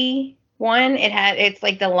tassel-y one. It's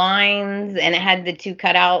like the lines and it had the two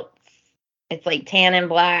cutouts It's like tan and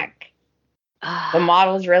black. The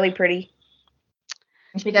model's really pretty.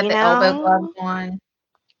 She got the elbow gloves on.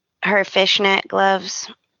 Her fishnet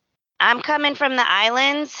gloves. I'm coming from the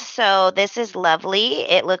islands, so this is lovely.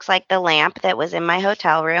 It looks like the lamp that was in my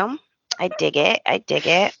hotel room. I dig it. I dig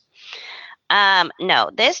it. No,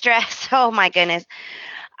 this dress, oh my goodness.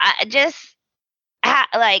 I just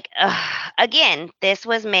again, this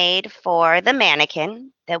was made for the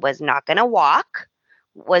mannequin that was not going to walk,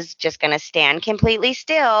 was just going to stand completely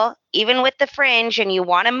still, even with the fringe, and you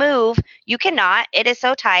want to move, you cannot. It is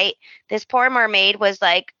so tight. This poor mermaid was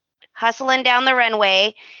like hustling down the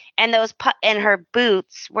runway, and and her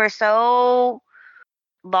boots were so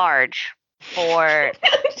large for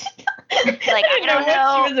like I don't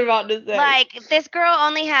know what she was about to say. Like this girl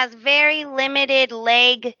only has very limited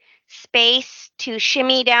leg space to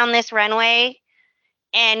shimmy down this runway,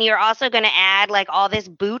 and you're also going to add like all this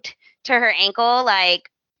boot to her ankle. Like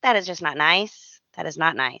that is just not nice. That is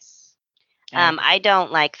not nice. Okay. I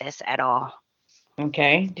don't like this at all.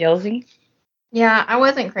 Okay, Jilzy? Yeah, I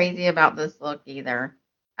wasn't crazy about this look either.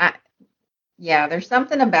 There's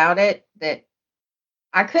something about it that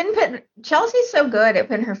I couldn't put. Chelsea's so good at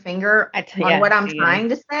putting her finger on what I'm trying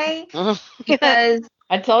to say because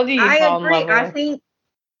I told you I fall in agree. love with her. I think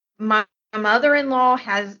my mother-in-law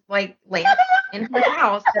has like lamps in her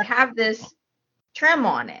house that have this trim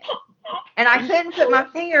on it, and I couldn't put my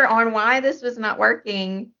finger on why this was not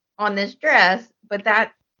working on this dress, but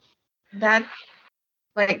that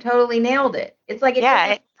like totally nailed it. It's like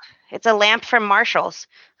it's a lamp from Marshall's.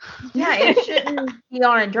 Yeah, it shouldn't be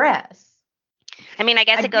on a dress. I mean, I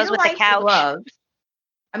guess it goes with the couch. The gloves.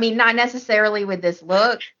 I mean, not necessarily with this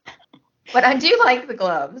look, but I do like the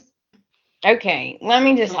gloves. Okay, let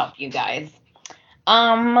me just help you guys.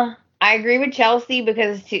 I agree with Chelsea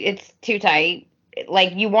because it's too tight.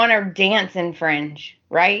 Like you want to dance in fringe,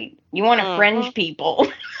 right? You want to fringe people.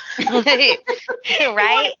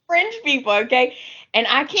 Right? Fringe people, okay? And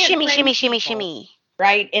I can't shimmy.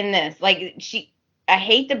 Right in this. Like I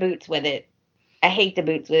hate the boots with it.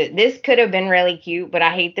 This could have been really cute, but I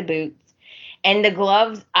hate the boots. And the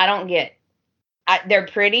gloves, I don't get. They're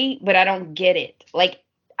pretty, but I don't get it. Like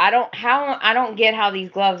I don't get how these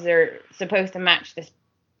gloves are supposed to match this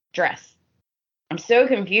dress. I'm so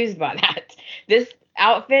confused by that. This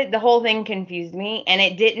outfit, the whole thing confused me, and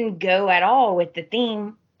it didn't go at all with the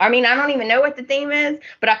theme. I mean, I don't even know what the theme is,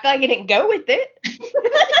 but I feel like it didn't go with it.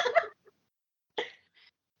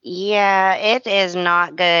 Yeah, it is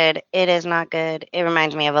not good. It is not good. It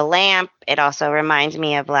reminds me of a lamp. It also reminds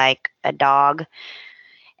me of like a dog.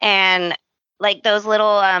 And like those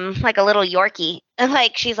little like a little Yorkie.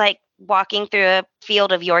 Like she's like walking through a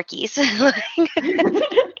field of Yorkies.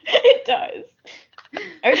 It does.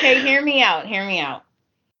 Okay, hear me out.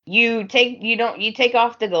 You take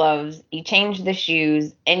off the gloves, you change the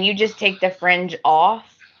shoes, and you just take the fringe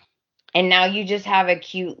off, and now you just have a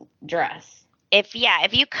cute dress. If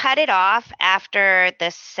you cut it off after the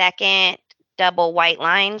second double white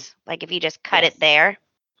lines, like if you just cut it there.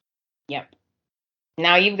 Yep.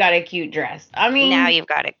 Now you've got a cute dress. I mean, now you've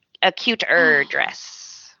got a cuter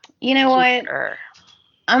dress. You know what?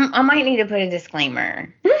 I might need to put a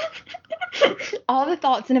disclaimer. All the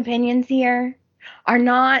thoughts and opinions here are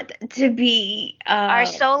not to be are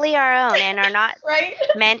solely our own and are not right?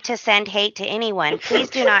 meant to send hate to anyone. Please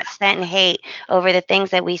do not send hate over the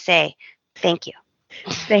things that we say. Thank you.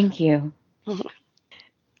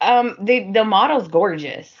 The model's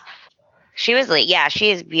gorgeous. She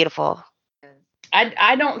is beautiful.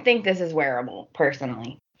 I don't think this is wearable,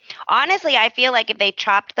 personally. Honestly, I feel like if they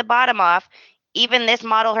chopped the bottom off, even this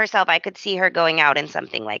model herself, I could see her going out in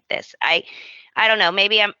something like this. I don't know,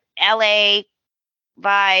 maybe I'm LA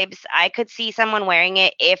vibes. I could see someone wearing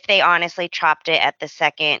it if they honestly chopped it at the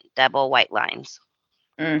second double white lines.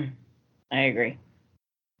 I agree.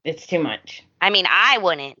 It's too much. I mean, I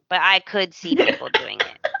wouldn't, but I could see people doing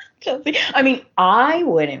it. Chelsea, I mean, I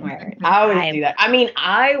wouldn't wear it. I would do that. I mean,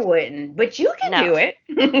 I wouldn't, but you can do it.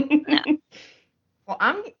 No. Well,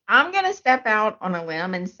 I'm gonna step out on a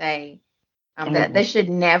limb and say that this should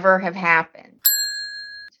never have happened.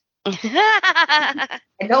 I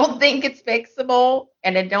don't think it's fixable,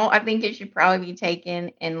 and I think it should probably be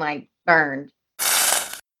taken and like burned.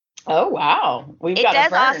 Oh wow! It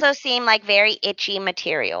does also seem like very itchy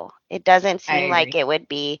material. It doesn't seem like it would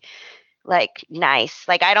be like nice.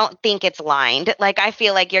 Like I don't think it's lined. Like I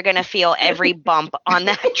feel like you're gonna feel every bump on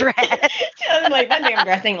that dress. Like that damn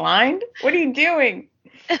dress ain't lined. What are you doing?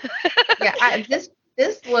 Yeah,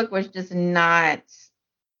 this look was just not.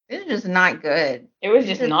 It was just not good. It was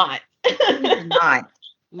just not. Not.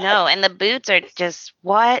 No, and the boots are just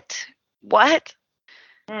what?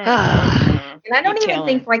 And I don't You're even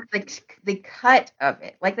think like the cut of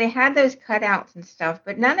it. Like they had those cutouts and stuff,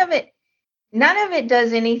 but none of it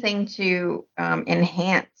does anything to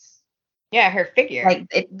enhance. Yeah, her figure. Like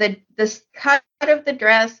the cut of the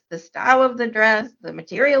dress, the style of the dress, the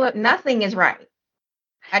material of nothing is right.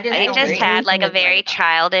 I don't just think had like a anything is very right.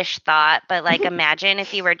 childish thought, but like imagine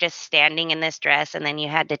if you were just standing in this dress and then you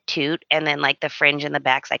had to toot and then like the fringe in the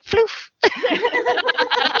back's like floof.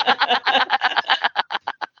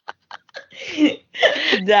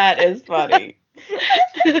 That is funny.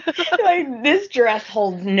 Like, this dress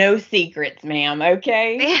holds no secrets, ma'am,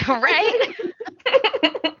 okay? Right?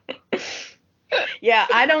 Yeah,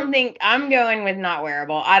 I don't think I'm going with not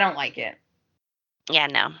wearable. I don't like it. Yeah,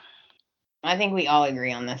 no. I think we all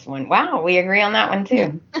agree on this one. Wow, we agree on that one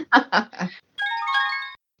too.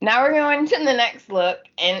 Now we're going to the next look,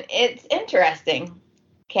 and it's interesting.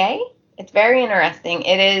 Okay? It's very interesting.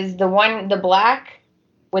 It is the black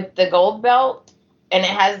with the gold belt, and it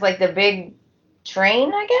has like the big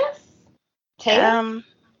train, I guess? Tail?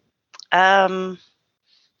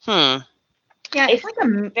 Yeah, it's like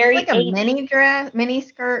a very it's like a mini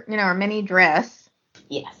skirt, or mini dress.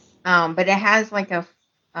 Yes. But it has like a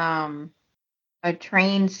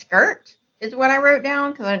train skirt is what I wrote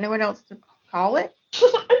down because I don't know what else to call it.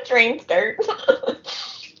 A train skirt.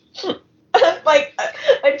 Like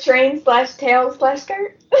a train / tail /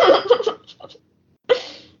 skirt.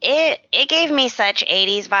 It gave me such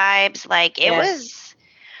 80s vibes. Like it was.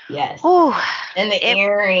 Yes. Ooh, and the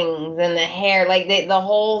earrings and the hair, like the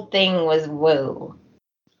whole thing was whoa.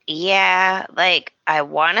 Yeah, like I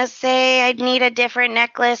want to say I'd need a different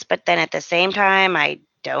necklace, but then at the same time I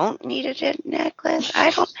don't need a necklace. I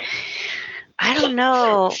don't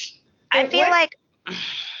know. I feel like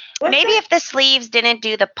maybe if the sleeves didn't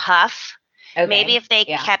do the puff, maybe if they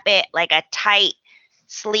kept it like a tight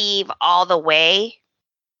sleeve all the way.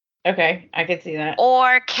 Okay, I could see that.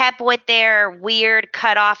 Or kept with their weird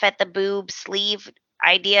cut off at the boob sleeve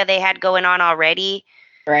idea they had going on already.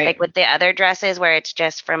 Right. Like with the other dresses where it's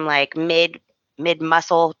just from like mid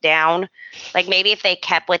muscle down. Like maybe if they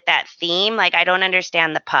kept with that theme, like I don't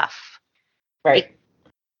understand the puff. Right.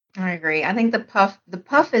 I agree. I think the puff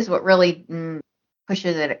is what really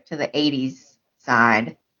pushes it to the 80s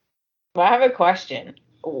side. Well, I have a question.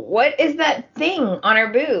 What is that thing on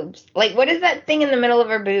her boobs? Like, what is that thing in the middle of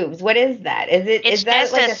her boobs? What is that? Is that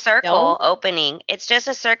just like a circle opening. It's just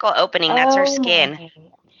a circle opening. That's her skin.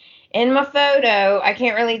 In my photo, I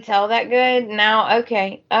can't really tell that good. Now,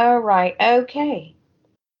 okay. All right. Okay.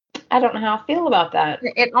 I don't know how I feel about that.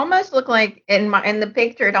 It almost looked like in the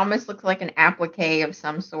picture, it almost looks like an applique of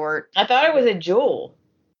some sort. I thought it was a jewel.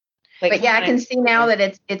 Like, but yeah, I can see now that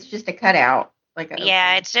it's just a cutout.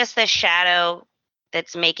 It's just the shadow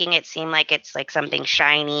that's making it seem like it's like something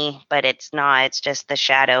shiny, but it's not. It's just the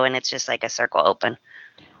shadow, and it's just like a circle open.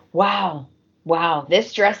 Wow.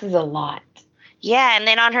 This dress is a lot. Yeah, and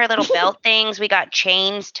then on her little belt things, we got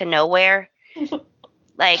chains to nowhere.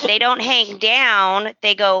 Like, they don't hang down.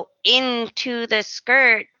 They go into the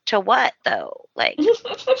skirt to what, though? Like, it's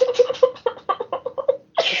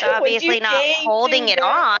obviously not holding it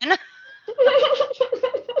on.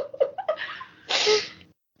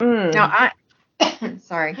 Now,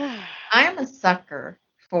 sorry. I am a sucker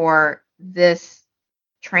for this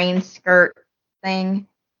train skirt thing.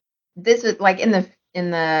 This is like in the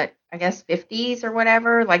I guess 50s or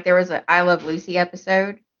whatever. Like there was a I Love Lucy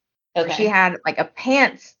episode. Okay. Where she had like a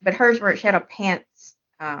pants, but hers where she had a pants,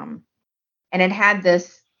 and it had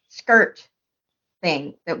this skirt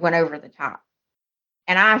thing that went over the top.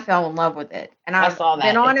 And I fell in love with it. And I saw that.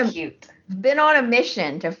 Been on a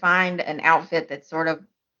mission to find an outfit that sort of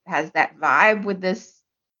has that vibe with this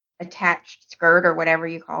attached skirt or whatever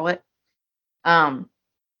you call it.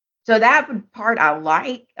 So that part I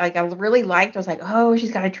really liked. I was like, oh,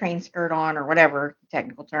 she's got a train skirt on or whatever the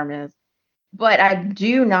technical term is. But I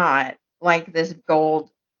do not like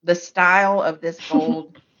the style of this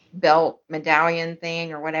gold belt medallion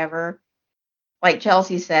thing or whatever. Like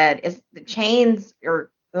Chelsea said, is the chains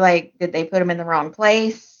or like, did they put them in the wrong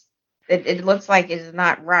place? It looks like it's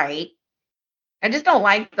not right. I just don't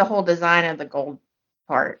like the whole design of the gold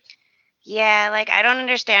part. Yeah, like I don't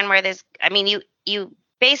understand where this. I mean, you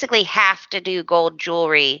basically have to do gold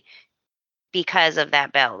jewelry because of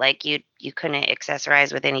that belt. Like you couldn't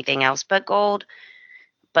accessorize with anything else but gold,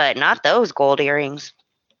 but not those gold earrings.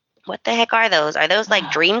 What the heck are those? Are those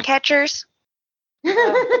like dream catchers?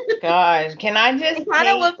 Oh, gosh, can I just? They kind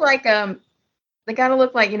of look like They gotta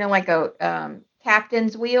look like like a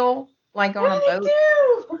captain's wheel, like on a boat.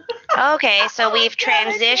 Okay, so we've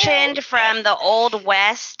transitioned from the old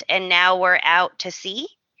west, and now we're out to sea.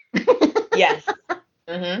 Yes.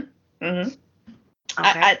 Mm-hmm. Mm-hmm.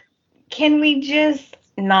 Okay. Can we just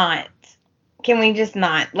not? Can we just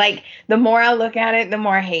not? Like, the more I look at it, the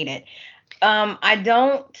more I hate it. I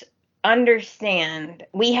don't understand.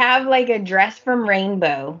 We have like a dress from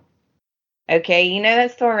Rainbow. Okay, you know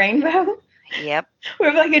that store Rainbow? Yep. We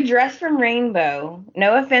have like a dress from Rainbow.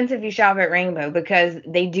 No offense if you shop at Rainbow, because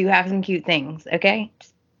they do have some cute things. Okay,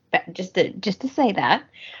 just to say that.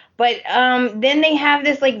 But then they have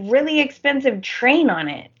this like really expensive train on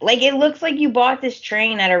it. Like, it looks like you bought this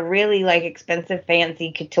train at a really like expensive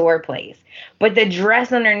fancy couture place. But the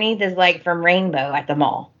dress underneath is like from Rainbow at the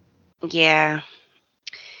mall. Yeah.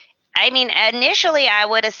 I mean, initially I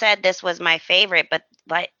would have said this was my favorite, but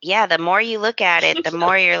yeah, the more you look at it, the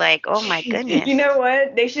more you're like, oh my goodness. You know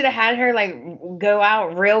what? They should have had her like go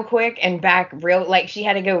out real quick and back real, like she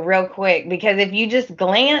had to go real quick, because if you just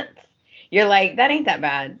glance, you're like, that ain't that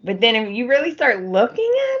bad. But then if you really start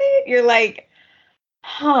looking at it, you're like,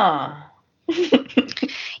 huh.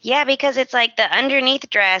 Yeah, because it's like the underneath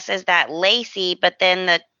dress is that lacy, but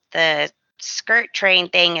then the skirt train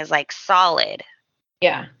thing is like solid.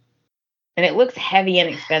 Yeah. And it looks heavy and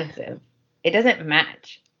expensive. It doesn't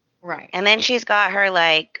match. Right. And then she's got her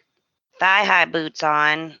like thigh high boots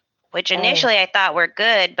on, which initially I thought were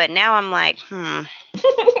good, but now I'm like, Wear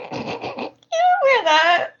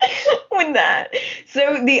that. With that.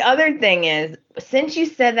 So the other thing is, since you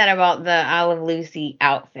said that about the I Love Lucy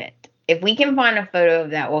outfit, if we can find a photo of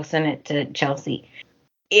that, we'll send it to Chelsea.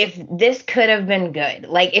 If this could have been good,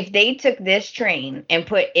 like if they took this train and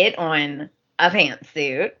put it on a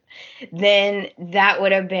pantsuit, then that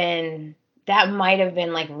might have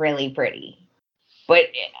been like really pretty. But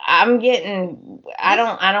I don't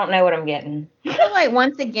know what I'm getting. I feel like,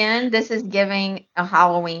 once again, this is giving a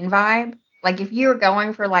Halloween vibe. Like, if you were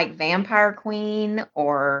going for like Vampire Queen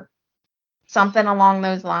or something along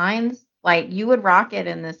those lines, like, you would rock it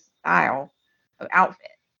in this style of outfit.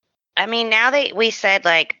 I mean, now that we said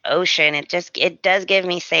like ocean, it does give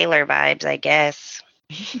me sailor vibes, I guess.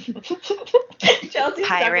 Chelsea's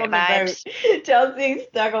Pirate stuck on vibes. the boat. Chelsea's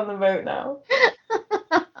stuck on the boat now.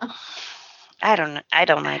 I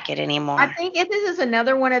don't like it anymore. I think this is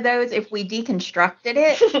another one of those, if we deconstructed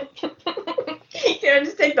it. Can I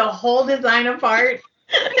just take the whole design apart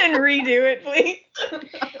and redo it, please?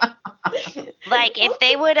 Like, if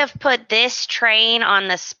they would have put this train on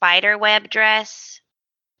the spider web dress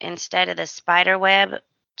instead of the spider web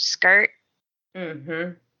skirt,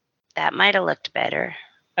 Mm-hmm. that might have looked better.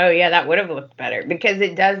 Oh, yeah, that would have looked better, because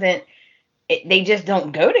they just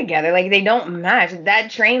don't go together. Like, they don't match. That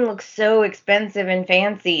train looks so expensive and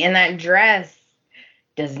fancy, and that dress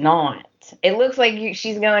does not. It looks like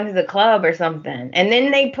she's going to the club or something. And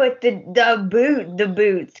then they put the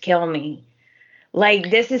boots kill me. Like,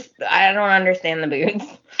 I don't understand the boots.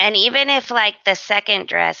 And even if like the second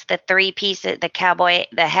dress, the three pieces, the cowboy,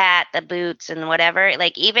 the hat, the boots, and whatever,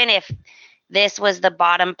 like even if this was the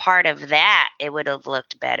bottom part of that, it would have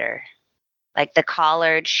looked better. Like the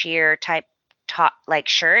collared sheer type top like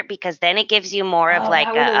shirt, because then it gives you more of like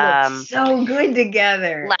so good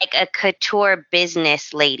together. like a couture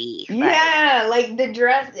business lady. Yeah, like the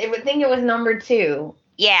dress, I would think it was number 2.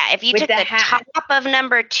 Yeah, if you took the top of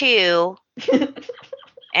number 2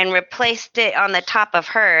 and replaced it on the top of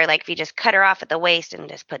her, like if you just cut her off at the waist and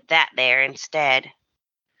just put that there instead.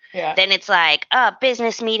 Yeah. Then it's like,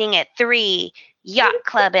 business meeting at 3, yacht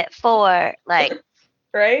club at 4, like,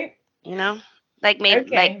 right? You know, like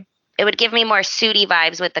maybe like it would give me more suity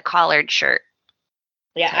vibes with the collared shirt.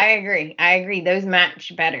 Yeah, I agree. Those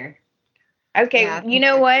match better. Okay, Yeah, you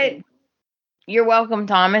know what? You're welcome,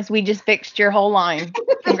 Thomas. We just fixed your whole line.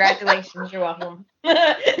 Congratulations. You're welcome.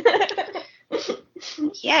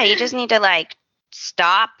 Yeah, you just need to like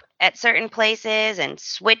stop at certain places and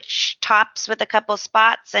switch tops with a couple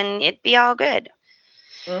spots, and it'd be all good.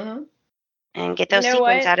 Mm-hmm. And get those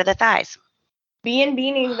sequins out of the thighs.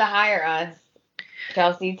 B&B needs to hire us,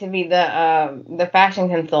 Chelsea, to be the fashion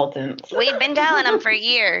consultants. We've been telling them for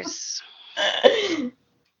years.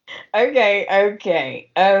 Okay.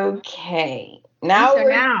 Now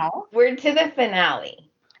we're to the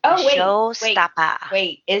finale. Oh,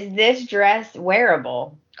 wait. Is this dress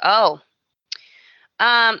wearable? Oh.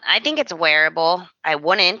 I think it's wearable. I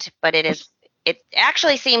wouldn't, but it is. It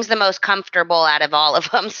actually seems the most comfortable out of all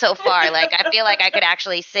of them so far. Like, I feel like I could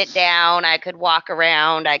actually sit down. I could walk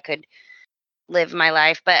around. I could live my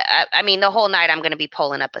life. But, I mean, the whole night I'm going to be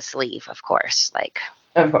pulling up a sleeve, of course.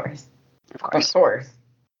 Of course.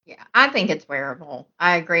 Yeah, I think it's wearable.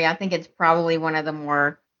 I agree. I think it's probably one of the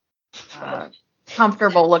more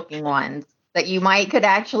comfortable looking ones that you could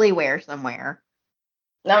actually wear somewhere.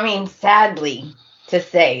 I mean, sadly to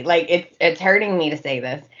say, like, it's hurting me to say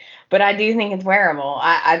this, but I do think it's wearable.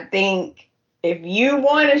 I think if you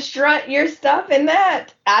want to strut your stuff in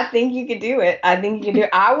that, I think you could do it. I think you could do it.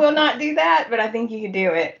 I will not do that, but I think you could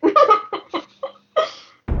do it.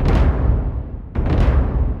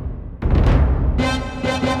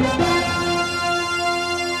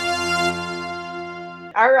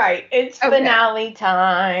 All right, it's finale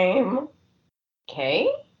time. Okay.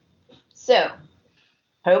 So,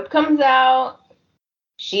 Hope comes out.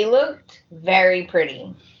 She looked very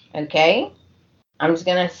pretty. Okay. I'm just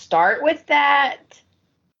going to start with that.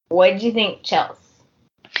 What did you think, Chelsea?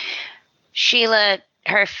 She looked,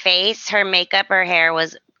 her face, her makeup, her hair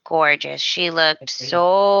was gorgeous. She looked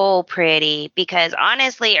so pretty because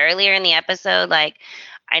honestly, earlier in the episode, like,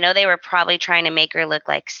 I know they were probably trying to make her look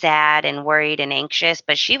like sad and worried and anxious,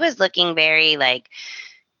 but she was looking very like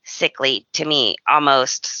sickly to me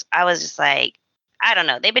almost. I was just like, I don't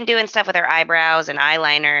know. They've been doing stuff with her eyebrows and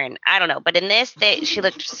eyeliner and I don't know. But in this, she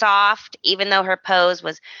looked soft, even though her pose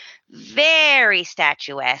was very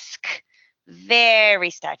statuesque.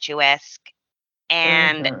 Very statuesque.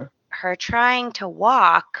 And her trying to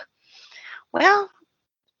walk, well,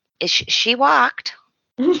 she walked.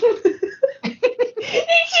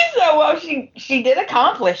 She did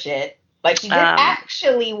accomplish it. Like she did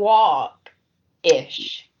actually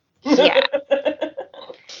walk-ish. Yeah.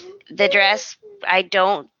 The dress,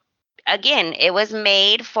 again, it was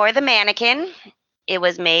made for the mannequin. It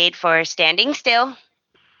was made for standing still.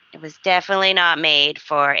 It was definitely not made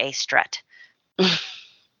for a strut.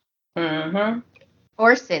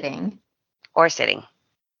 Or sitting. Or sitting.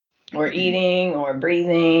 Or eating, or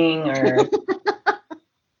breathing, or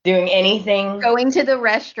doing anything. Going to the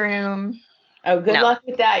restroom. Oh, good luck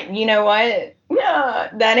with that. You know what? No,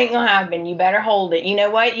 that ain't gonna happen. You better hold it. You know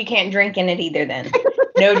what? You can't drink in it either then.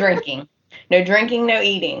 No drinking. No drinking, no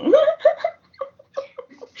eating.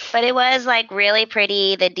 But it was like really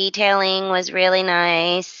pretty. The detailing was really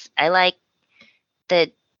nice. I like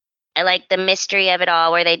the mystery of it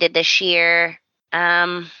all where they did the sheer.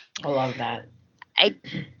 I love that. I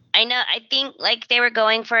know. I think like they were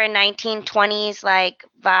going for a 1920s like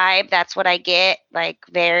vibe. That's what I get. Like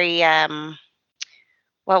very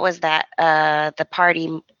what was that? The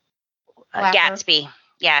party Gatsby.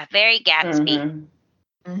 Yeah, very Gatsby.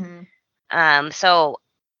 So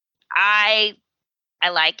I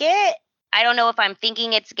like it. I don't know if I'm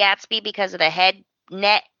thinking it's Gatsby because of the head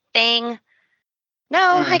net thing.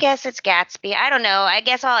 No, I guess it's Gatsby. I don't know. I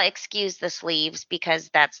guess I'll excuse the sleeves because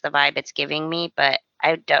that's the vibe it's giving me, but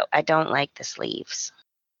I don't like the sleeves.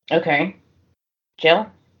 Okay. Jill?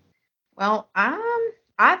 Well,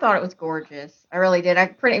 I thought it was gorgeous. I really did. I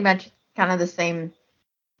pretty much kind of the same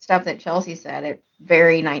stuff that Chelsea said. It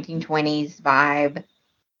very 1920s vibe.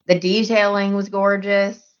 The detailing was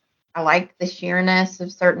gorgeous. I liked the sheerness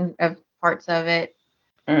of certain parts of it.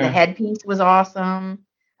 The headpiece was awesome.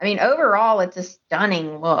 I mean, overall, it's a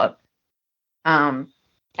stunning look. I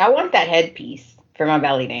want that headpiece for my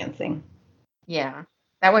belly dancing. Yeah,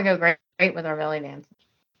 that would go great with our belly dancing.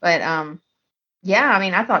 But yeah, I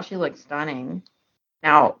mean, I thought she looked stunning.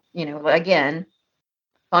 Now, you know, again,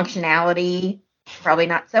 functionality probably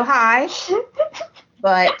not so high,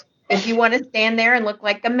 but if you want to stand there and look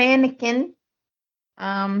like a mannequin,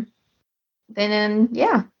 then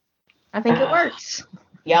yeah, I think it works.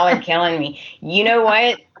 Y'all are killing me. You know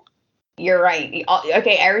what? You're right.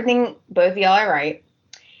 Okay, everything, both of y'all are right.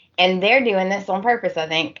 And they're doing this on purpose, I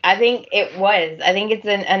think. I think it was. I think it's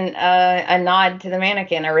a nod to the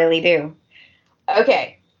mannequin. I really do.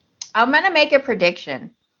 Okay. I'm going to make a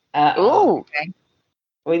prediction. Ooh. Okay.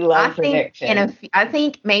 We love predictions. I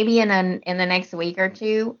think maybe in the next week or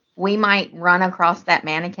two, we might run across that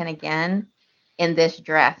mannequin again in this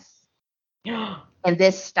dress. And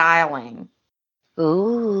this styling.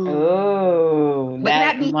 Ooh. Wouldn't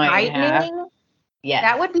that be frightening? Yeah.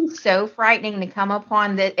 That would be so frightening to come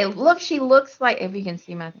upon that. She looks like, if you can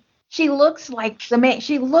see she looks like a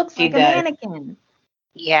mannequin.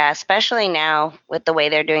 Yeah, especially now with the way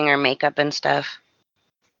they're doing her makeup and stuff.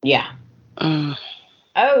 Yeah.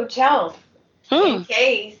 Oh, Chelsea. In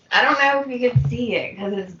case, I don't know if you can see it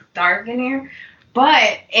because it's dark in here,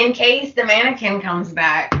 but in case the mannequin comes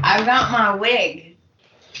back, I've got my wig.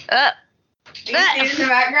 Do you see it in the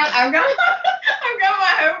background? I've got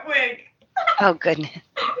my Hope wig. Oh, goodness.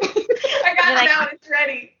 I got it out. It's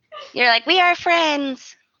ready. You're like, we are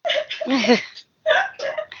friends.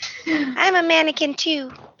 I'm a mannequin,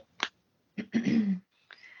 too.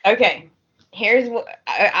 Okay. Here's what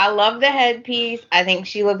I love the headpiece. I think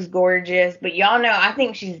she looks gorgeous, but y'all know I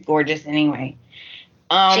think she's gorgeous anyway.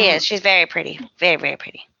 She is. She's very pretty. Very, very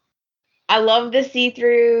pretty. I love the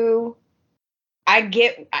see-through I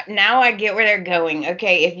get where they're going.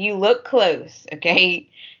 Okay, if you look close, okay,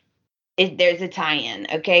 there's a tie-in.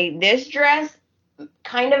 Okay, this dress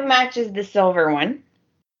kind of matches the silver one.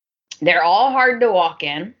 They're all hard to walk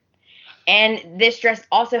in, and this dress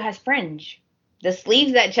also has fringe. The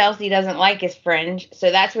sleeves that Chelsea doesn't like is fringe,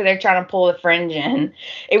 so that's where they're trying to pull the fringe in.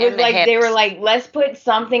 It was like they were like, let's put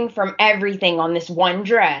something from everything on this one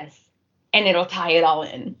dress, and it'll tie it all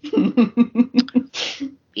in.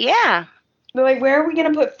 Yeah. They're like, where are we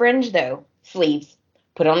gonna put fringe though? Sleeves.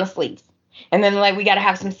 Put on the sleeves. And then like we gotta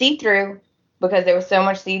have some see-through because there was so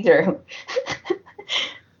much see-through.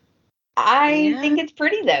 I think it's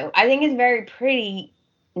pretty though. I think it's very pretty.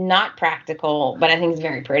 Not practical, but I think it's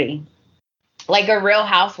very pretty. Like a Real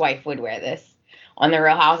Housewife would wear this on the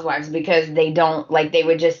Real Housewives because they don't like they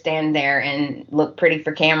would just stand there and look pretty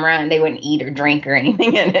for camera and they wouldn't eat or drink or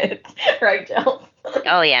anything in it. Right, Chelsea?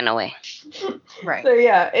 Oh yeah, no way. Right. So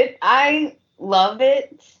yeah, I love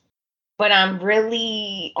it, but I'm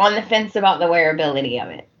really on the fence about the wearability of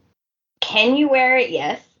it. Can you wear it?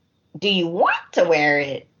 Yes. Do you want to wear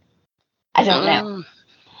it? I don't know.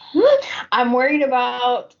 I'm worried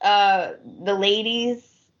about the ladies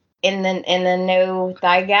in the no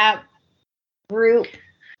thigh gap group.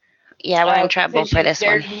 Yeah, we're in trouble for this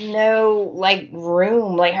one. There's no like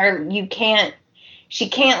room. Like she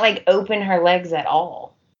can't like open her legs at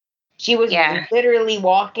all. She was literally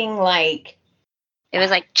walking like it was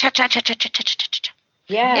like cha cha cha cha cha cha cha cha.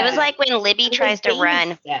 Yeah. It was like when Libby tries to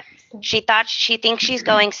run. Steps. She thinks she's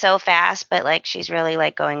going so fast, but like she's really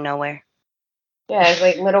like going nowhere. Yeah, it's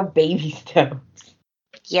like little baby steps.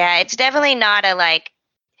 Yeah, it's definitely not a like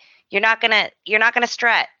you're not gonna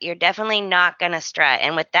strut. You're definitely not gonna strut.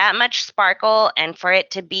 And with that much sparkle and for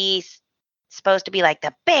it to be supposed to be like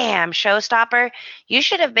the bam showstopper, you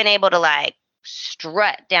should have been able to like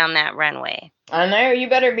strut down that runway. I know, you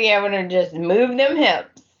better be able to just move them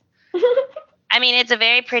hips. I mean, it's a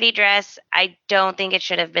very pretty dress. I don't think it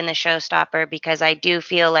should have been the showstopper because I do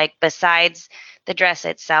feel like besides the dress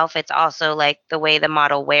itself, it's also like the way the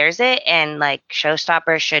model wears it, and like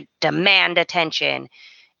showstopper should demand attention.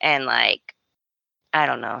 And like, I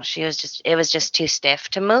don't know, it was just too stiff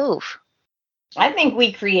to move. I think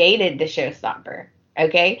we created the showstopper.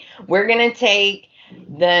 Okay, we're gonna take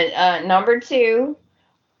the number 2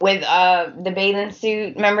 with the bathing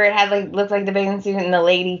suit. Remember, it had like looked like the bathing suit and the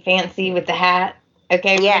lady fancy with the hat.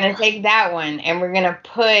 Okay, we're gonna take that one and we're gonna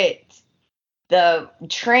put the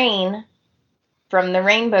train from the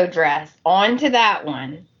rainbow dress onto that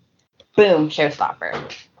one. Boom,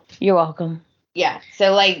 showstopper. You're welcome. Yeah,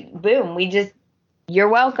 so like, boom, you're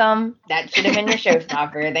welcome. That should have been your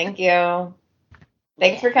showstopper. Thank you.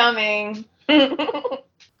 Thanks for coming.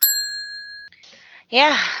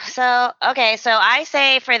 Yeah, so I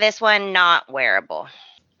say for this one, not wearable.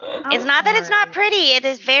 It's not that it's not pretty. It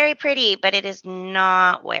is very pretty, but it is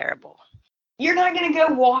not wearable. You're not going to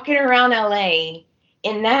go walking around LA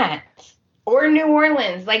in that. Or New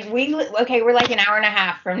Orleans. Like, we're like an hour and a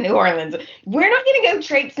half from New Orleans. We're not going to go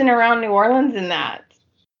traipsing around New Orleans in that.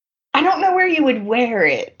 I don't know where you would wear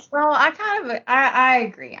it. Well, I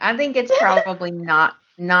agree. I think it's probably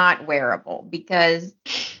not wearable because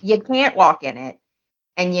you can't walk in it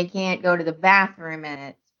and you can't go to the bathroom in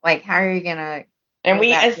it. Like, how are you going to... And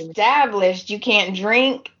we established you can't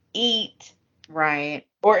drink, eat, right,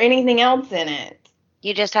 or anything else in it.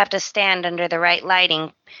 You just have to stand under the right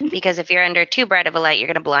lighting because if you're under too bright of a light, you're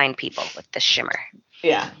going to blind people with the shimmer.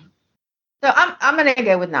 Yeah. So I'm going to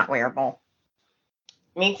go with not wearable.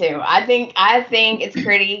 Me too. I think it's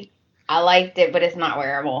pretty. I liked it, but it's not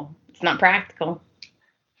wearable. It's not practical.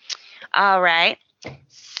 All right.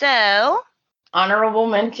 So, honorable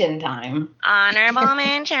mention time. Honorable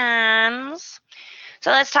mentions. So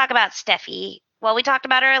let's talk about Steffi. Well, we talked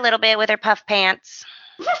about her a little bit with her puff pants.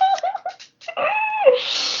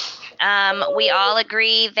 We all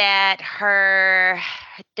agree that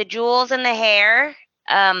the jewels in the hair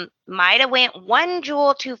might have went one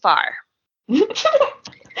jewel too far. We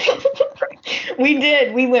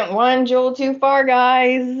did. We went one jewel too far,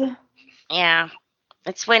 guys. Yeah.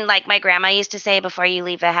 It's when, like, my grandma used to say before you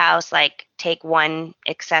leave the house, like, take one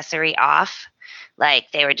accessory off.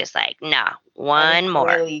 Like, they were just like, nah, one more.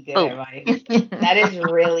 Really good advice. That is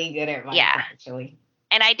really good advice, actually.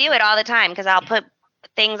 And I do it all the time because I'll put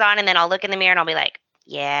things on and then I'll look in the mirror and I'll be like,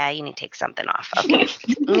 yeah, you need to take something off.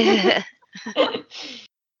 Okay.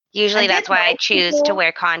 Usually that's why I choose to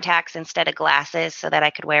wear contacts instead of glasses so that I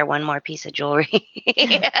could wear one more piece of jewelry.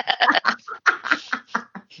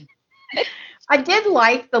 I did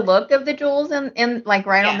like the look of the jewels in like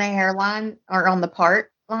right on the hairline or on the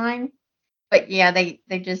part line. But yeah, they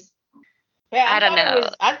just Yeah, I don't know.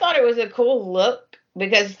 I thought it was a cool look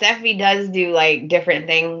because Steffi does do like different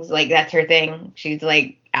things. Like that's her thing. She's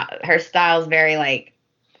like her style's very like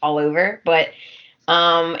all over. But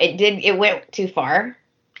it went too far.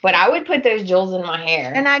 But I would put those jewels in my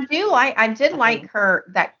hair. And I did like her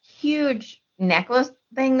that huge necklace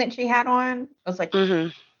thing that she had on. It was like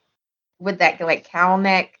with that like cowl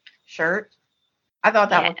neck shirt. I thought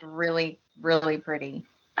that was really, really pretty.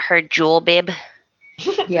 Her jewel bib.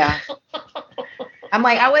 Yeah. I'm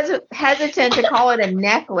like, I was hesitant to call it a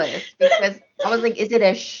necklace because I was like, is it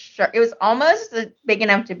a shirt? It was almost big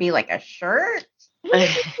enough to be like a shirt. He's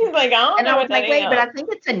like, I don't know. I was like, wait, but I think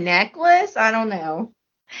it's a necklace. I don't know.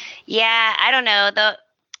 Yeah, I don't know.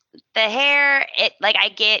 The hair, it like I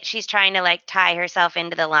get she's trying to like tie herself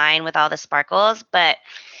into the line with all the sparkles, but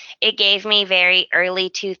it gave me very early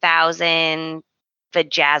 2000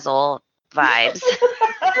 vajazzle vibes.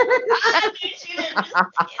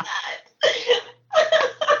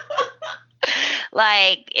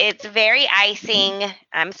 Like it's very icing.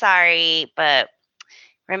 I'm sorry, but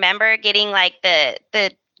remember getting like the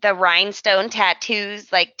rhinestone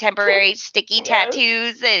tattoos, like temporary sticky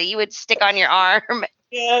tattoos that you would stick on your arm.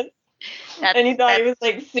 Yes. And you thought it was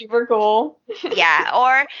like super cool. Yeah,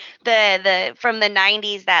 or the from the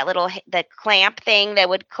 90s, that the clamp thing that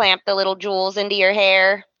would clamp the little jewels into your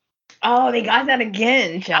hair. Oh, they got that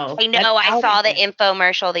again, Chelsea. I know. I saw the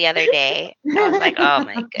infomercial the other day. I was like, oh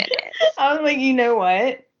my goodness. I was like, you know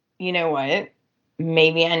what?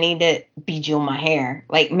 Maybe I need to bejewel my hair.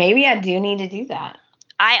 Like maybe I do need to do that.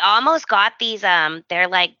 I almost got these, they're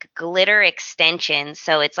like glitter extensions.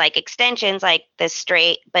 So it's like extensions like the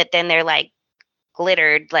straight, but then they're like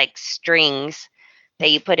glittered like strings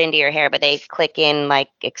that you put into your hair, but they click in like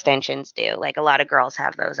extensions do. Like a lot of girls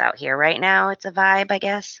have those out here right now. It's a vibe, I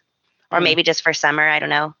guess. Or maybe just for summer. I don't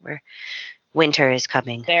know. Where winter is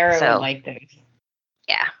coming. Sarah would like those.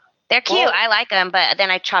 Yeah. They're cute. Well, I like them, but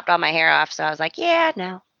then I chopped all my hair off. So I was like, yeah,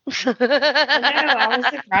 no. I know. I was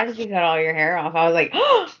surprised you cut all your hair off. I was like,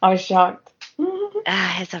 oh, I was shocked.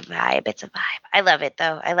 It's a vibe. It's a vibe. I love it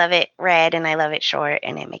though. I love it red and I love it short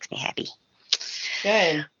and it makes me happy.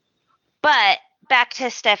 Good. But back to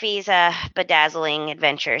Steffi's bedazzling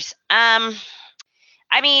adventures. I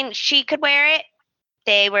mean, she could wear it.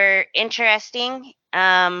 They were interesting.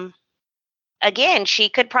 Again, she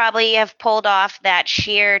could probably have pulled off that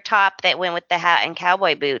sheer top that went with the hat and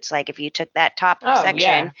cowboy boots. Like if you took that top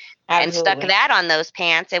section and stuck that on those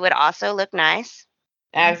pants, it would also look nice.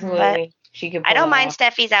 Absolutely. But she could. I don't mind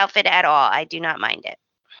Steffi's outfit at all. I do not mind it.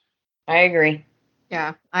 I agree.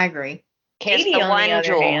 Yeah, I agree. Katie, on the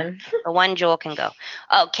other hand. The one jewel can go.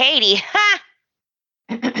 Oh, Katie. Ha!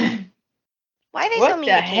 Why are they so mean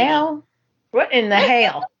to Katie? Hell? What in the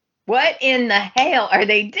hell? What in the hell are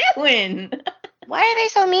they doing? Why are they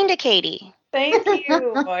so mean to Katie? Thank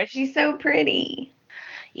you. She's so pretty.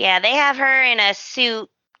 Yeah, they have her in a suit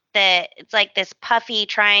that it's like this puffy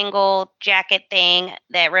triangle jacket thing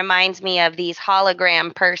that reminds me of these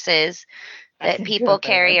hologram purses that people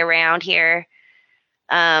carry around here.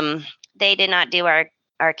 They did not do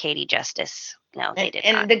our Katie justice. No, they did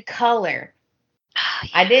not. And the color. Oh, yeah.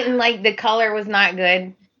 I didn't like the color was not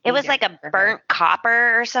good. It was like a burnt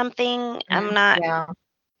copper or something. I'm not.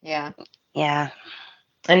 Yeah.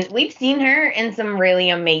 And we've seen her in some really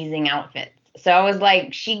amazing outfits. So I was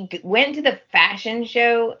like, she went to the fashion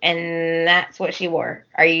show and that's what she wore.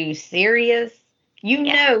 Are you serious? You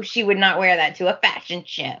know she would not wear that to a fashion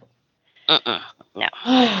show. No.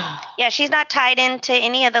 Yeah, she's not tied into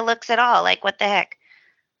any of the looks at all. Like, what the heck?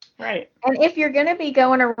 Right. And if you're going to be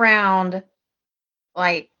going around,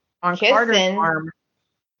 like, on Carter's farm,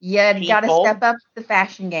 you got to step up the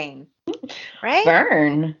fashion game. Right?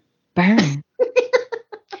 Burn.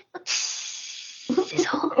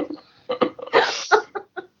 Sizzle.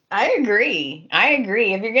 I agree.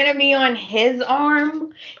 If you're going to be on his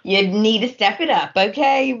arm, you need to step it up,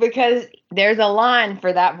 okay? Because there's a line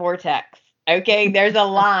for that vortex, okay? There's a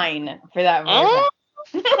line for that vortex.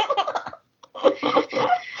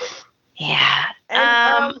 Yeah.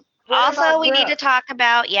 Also, we need to talk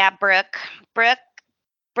about,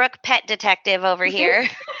 Brooke pet detective over here.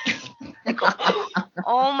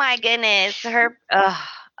 Oh my goodness.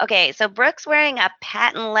 Okay, so Brooke's wearing a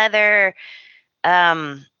patent leather,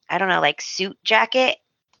 I don't know, like suit jacket.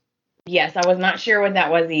 Yes, I was not sure what that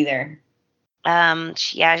was either.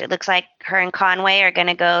 It looks like her and Conway are going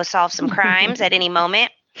to go solve some crimes at any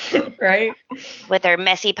moment. Right. With her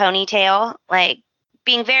messy ponytail, like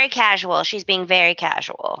being very casual. She's being very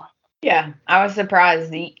casual. Yeah, I was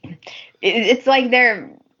surprised. It's like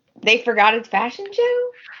they forgot it's fashion show.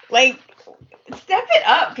 Like, step it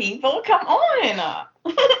up, people. Come on.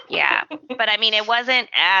 Yeah. But I mean, it wasn't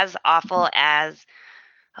as awful as,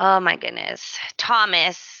 oh my goodness,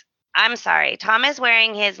 Thomas. I'm sorry, Thomas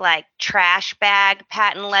wearing his like trash bag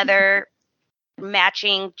patent leather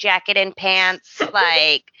matching jacket and pants,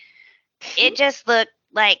 like it just looked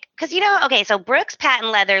like, because okay, so Brooke's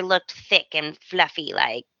patent leather looked thick and fluffy,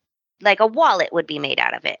 like a wallet would be made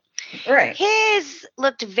out of it. Right. His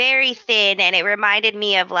looked very thin, and it reminded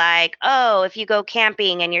me of like, oh, if you go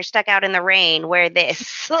camping and you're stuck out in the rain, wear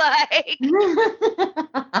this. Like,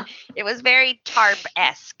 it was very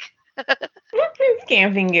tarp-esque. It's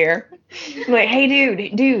camping gear. Like, hey,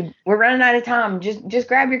 dude, we're running out of time. Just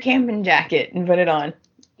grab your camping jacket and put it on.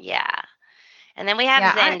 Yeah. And then we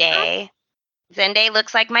have Zende. Zende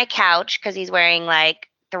looks like my couch because he's wearing like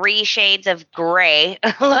 3 shades of gray.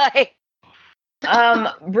 Like,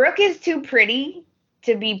 Brooke is too pretty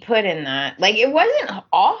to be put in that. Like, it wasn't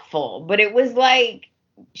awful, but it was like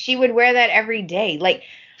she would wear that every day. Like,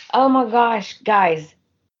 oh my gosh, guys,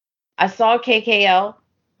 I saw KKL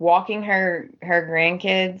walking her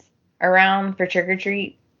grandkids around for trick or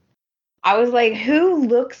treat. I was like, who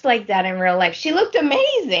looks like that in real life? She looked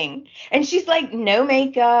amazing. And she's like, no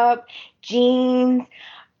makeup, jeans,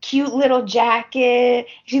 cute little jacket.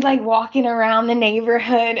 She's like walking around the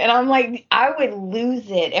neighborhood. And I'm like, I would lose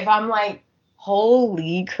it if I'm like,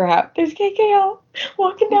 holy crap, there's KKL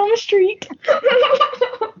walking down the street.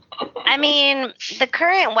 I mean, the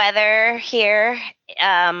current weather here,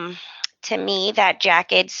 to me, that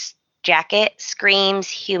jacket screams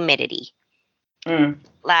humidity.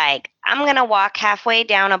 Like, I'm going to walk halfway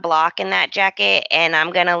down a block in that jacket, and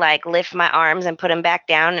I'm going to, like, lift my arms and put them back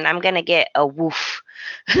down, and I'm going to get a woof.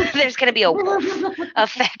 There's going to be a woof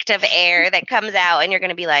effect of air that comes out, and you're going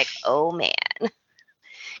to be like, oh, man.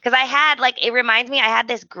 Because I had, like, it reminds me, I had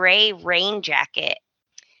this gray rain jacket,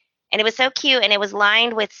 and it was so cute, and it was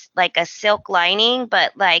lined with, like, a silk lining,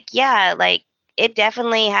 but, like, yeah, like, it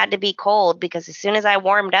definitely had to be cold, because as soon as I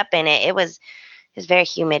warmed up in it, it was very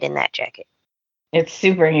humid in that jacket. It's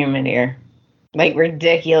super humid here. Like,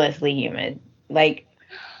 ridiculously humid. Like,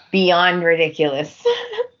 beyond ridiculous.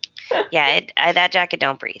 Yeah, that jacket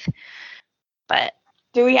don't breathe. But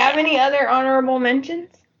do we have any other honorable mentions?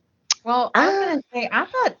 Well, I was going to say, I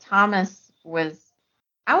thought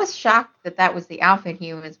I was shocked that was the outfit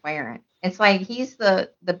he was wearing. It's like he's the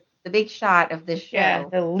big shot of this show. Yeah,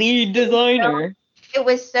 the lead designer. It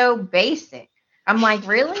was so basic. I'm like,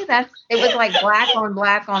 really? It was like black on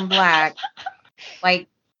black on black. Like,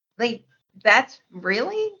 that's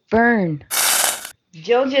really? Burn.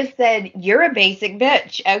 Jill just said, you're a basic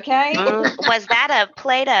bitch, okay? Was that a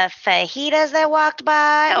plate of fajitas that walked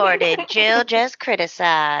by, or did Jill just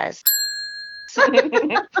criticize?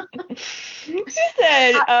 She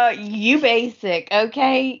said, you basic,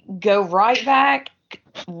 okay? Go right back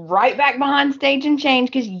behind stage and change,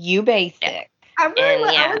 because you basic. I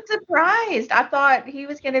was surprised. I thought he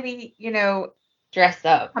was going to be, dressed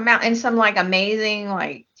up, come out in some like amazing,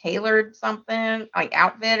 like tailored something, like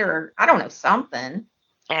outfit, or I don't know, something.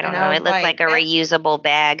 I don't know. It looked like a reusable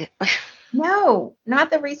bag. No, not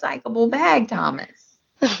the recyclable bag, Thomas.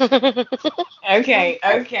 Okay,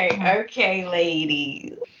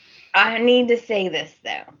 ladies. I need to say this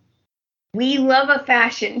though. We love a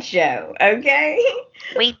fashion show, okay?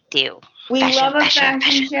 We do. We love a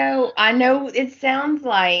fashion show. I know it sounds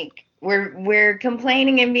like we're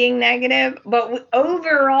complaining and being negative, but we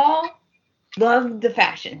overall love the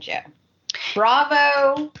fashion show.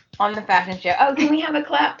 Bravo on the fashion show. Oh, can we have a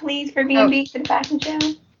clap, please, for B&B for the fashion show?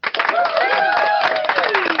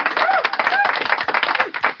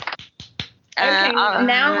 Okay,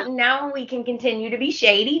 now we can continue to be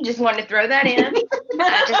shady. Just wanted to throw that in.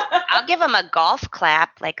 I'll give them a golf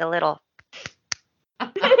clap, like a little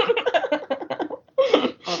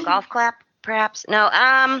golf clap. Perhaps no.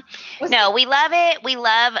 No. We love it. We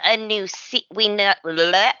love a new. We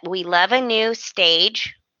love a new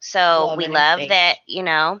stage. So we love that.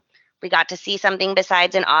 We got to see something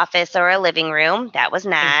besides an office or a living room. That was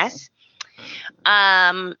nice.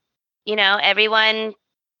 Everyone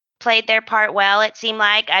played their part well. It seemed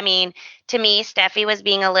like. I mean, to me, Steffi was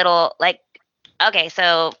being a little like. Okay,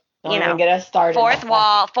 so. Don't get us started. Fourth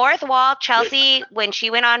wall. Chelsea, when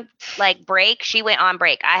she went on break, she went on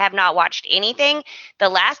break. I have not watched anything. The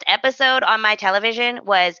last episode on my television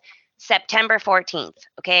was September 14th.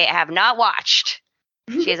 Okay, I have not watched.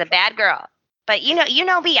 She is a bad girl. But you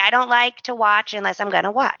know me, I don't like to watch unless I'm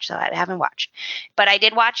gonna watch, so I haven't watched. But I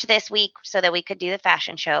did watch this week so that we could do the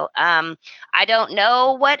fashion show. I don't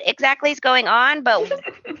know what exactly is going on, but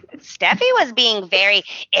Steffi was being very,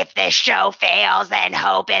 if this show fails, then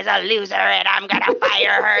Hope is a loser and I'm gonna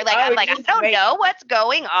fire her. Like I don't know what's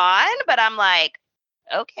going on, but I'm like,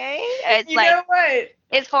 okay. It's You like, know what?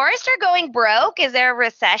 is Forrester going broke? Is there a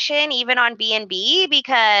recession even on B&B?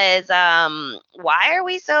 Because why are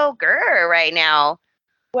we so grr right now?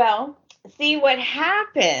 Well, see what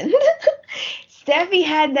happened. Steffi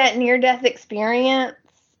had that near-death experience,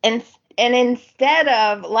 and instead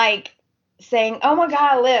of like saying, "Oh my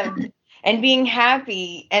God, I lived," and being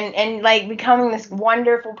happy and like becoming this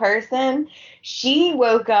wonderful person, she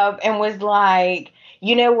woke up and was like,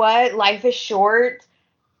 "You know what? Life is short.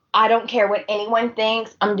 I don't care what anyone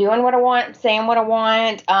thinks. I'm doing what I want, saying what I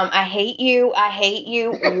want. I hate you. I hate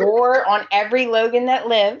you. War on every Logan that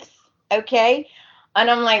lives." Okay. And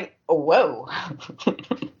I'm like, whoa.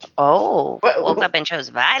 Oh, Whoa. woke up and chose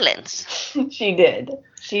violence. She did.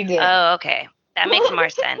 She did. Oh, okay. That makes more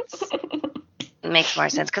sense. Makes more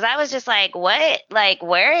sense. Because I was just like, what? Like,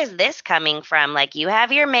 where is this coming from? Like, you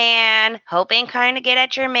have your man, hoping kind of get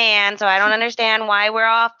at your man. So I don't understand why we're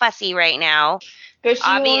all fussy right now. Because she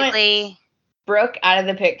Obviously. wants Brooke out of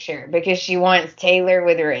the picture because she wants Taylor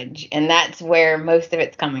with Ridge. And that's where most of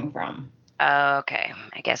it's coming from. Oh, okay.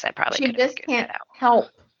 I guess I probably She could have just figured can't that out. help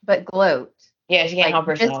but gloat. Yeah, she can't Like, help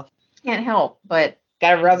herself. Can't help but.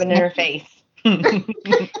 Got to rub it in her face.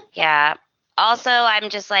 Yeah. Also, I'm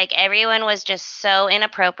just like, everyone was just so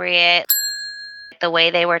inappropriate. The way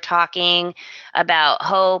they were talking about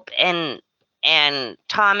Hope and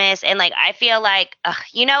Thomas, and like, I feel like,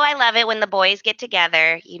 I love it when the boys get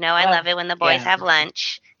together. I love it when the boys have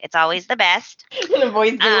lunch. It's always the best. When the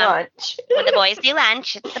boys do lunch. When the boys do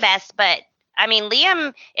lunch, it's the best. But I mean,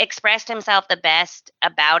 Liam expressed himself the best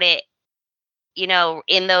about it,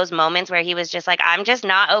 in those moments where he was just like, I'm just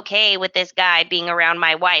not okay with this guy being around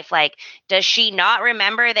my wife. Like, does she not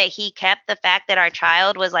remember that he kept the fact that our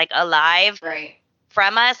child was like alive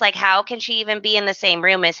from us? Like, how can she even be in the same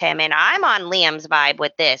room as him? And I'm on Liam's vibe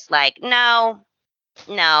with this. Like, no.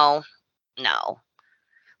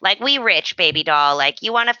 Like, we rich, baby doll. Like,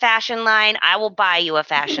 you want a fashion line? I will buy you a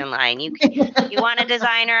fashion line. You want a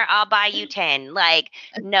designer? I'll buy you 10. Like,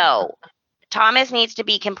 no. Thomas needs to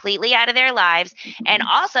be completely out of their lives. And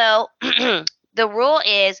also, the rule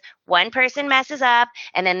is one person messes up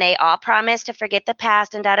and then they all promise to forget the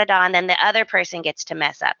past and da-da-da, and then the other person gets to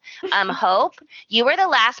mess up. Hope, you were the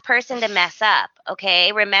last person to mess up,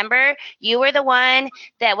 okay? Remember, you were the one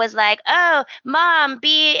that was like, oh, Mom,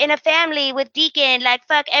 be in a family with Deacon, like,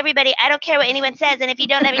 fuck everybody. I don't care what anyone says, and if you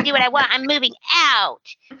don't let me do what I want, I'm moving out.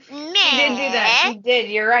 Meh. She did do that. She did.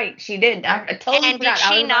 You're right. She did. I totally forgot. I was about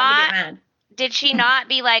to get mad. Did she not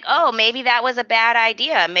be like, oh, maybe that was a bad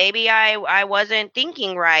idea. Maybe I wasn't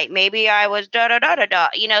thinking right. Maybe I was da-da-da-da-da.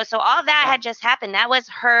 So all that had just happened. That was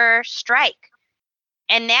her strike.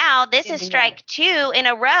 And now this is strike 2 in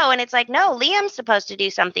a row. And it's like, no, Liam's supposed to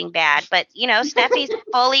do something bad. But, Steffi's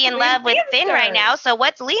fully in love with Finn right now. So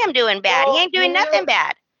what's Liam doing bad? He ain't doing nothing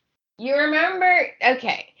bad. You remember?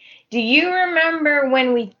 Okay. Do you remember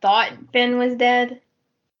when we thought Finn was dead?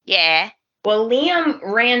 Yeah. Well, Liam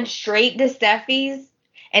ran straight to Steffi's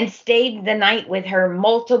and stayed the night with her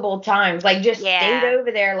multiple times. Like, just stayed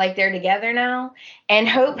over there like they're together now. And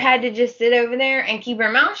Hope had to just sit over there and keep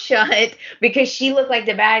her mouth shut because she looked like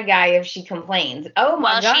the bad guy if she complains. Oh,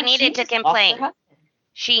 my God. Well, she needed to complain.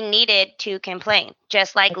 She needed to complain,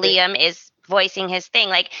 just like Liam is voicing his thing.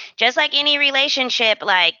 Like, just like any relationship,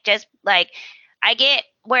 like, just like, I get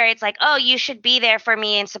where it's like, oh, you should be there for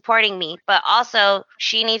me and supporting me. But also,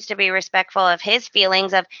 she needs to be respectful of his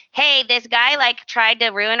feelings of, hey, this guy, like, tried to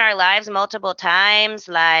ruin our lives multiple times.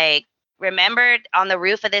 Like, remember on the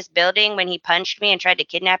roof of this building when he punched me and tried to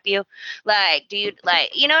kidnap you? Like, you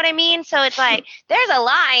know what I mean? So it's like, there's a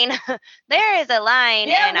line. There is a line.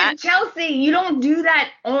 Yeah, but Chelsea, you don't do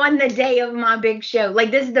that on the day of my big show.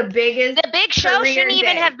 Like, this is the biggest. The big show shouldn't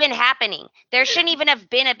even have been happening. There shouldn't even have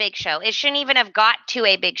been a big show. It shouldn't even have got to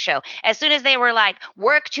a big show. As soon as they were like,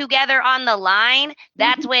 work together on the line,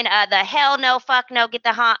 that's when the hell no, fuck no, get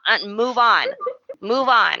the move on. Move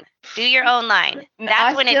on. Do your own line.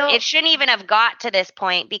 That's when it shouldn't even have got to this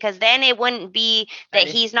point, because then it wouldn't be that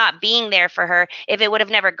he's not being there for her if it would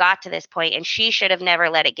have never got to this point, and she should have never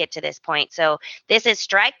let it get to this point. So this is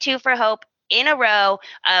strike 2 for Hope in a row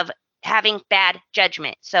of having bad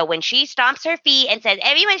judgment. So when she stomps her feet and says,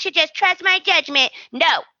 everyone should just trust my judgment, no,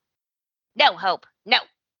 Hope, no.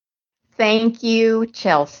 Thank you,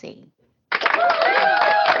 Chelsea.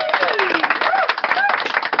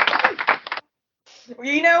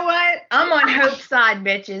 You know what? I'm on Hope's side,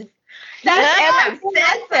 bitches. That's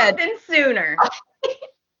something sooner.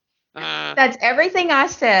 That's everything I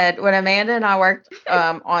said when Amanda and I worked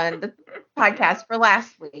on the podcast for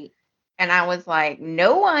last week. And I was like,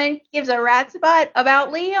 no one gives a rat's butt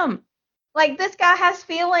about Liam. Like, this guy has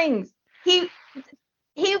feelings.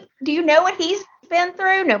 do you know what he's been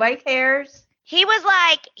through? Nobody cares. He was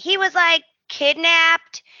like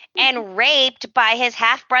kidnapped and raped by his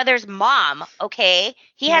half brother's mom. Okay,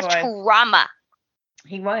 he has was. trauma.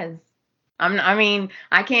 He was. I mean,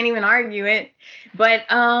 I can't even argue it. But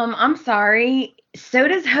I'm sorry. So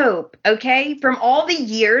does Hope, okay? From all the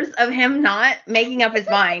years of him not making up his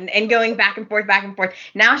mind and going back and forth,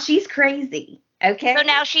 now she's crazy, okay? So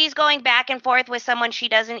now she's going back and forth with someone she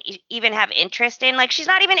doesn't even have interest in. Like, she's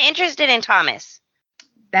not even interested in Thomas.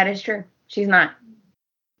 That is true. She's not.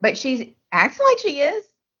 But she's acting like she is.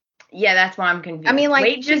 Yeah, that's why I'm confused. I mean, like,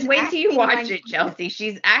 wait till you acting watch like- it, Chelsea.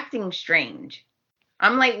 She's acting strange.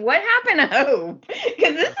 I'm like, what happened to Hope?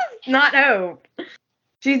 Because this is not Hope.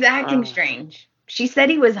 She's acting strange. She said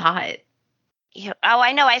he was hot. Oh,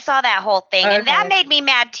 I know. I saw that whole thing. And that Okay. made me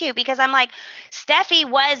mad, too, because I'm like, Steffi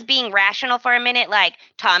was being rational for a minute. Like,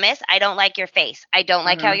 Thomas, I don't like your face. I don't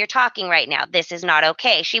like how you're talking right now. This is not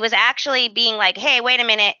okay. She was actually being like, hey, wait a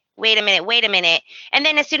minute. And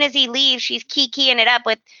then as soon as he leaves, she's keying it up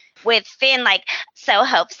with Finn, like, so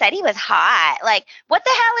Hope said he was hot. Like, what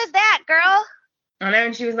the hell is that, girl? I know,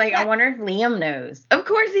 and she was like, I wonder if Liam knows. Of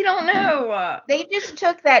course he don't know. They just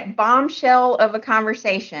took that bombshell of a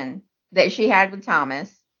conversation that she had with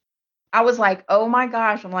Thomas. I was like, oh my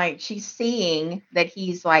gosh. I'm like, she's seeing that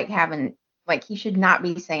he's like having, like, he should not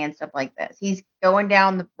be saying stuff like this. He's going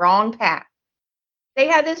down the wrong path. They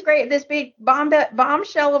had this big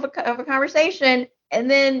bombshell of a conversation. And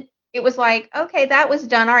then it was like, okay, that was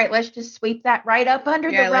done. All right, let's just sweep that right up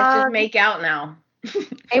under the rug. Let's just make out now.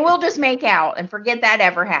 And we'll just make out and forget that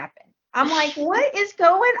ever happened. I'm like, what is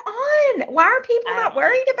going on? Why are people not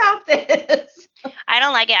worried about this? I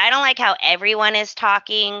don't like it. I don't like how everyone is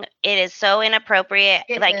talking. It is so inappropriate.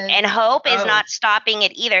 It like, is. and Hope is not stopping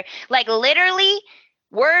it either. Like, literally,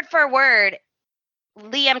 word for word,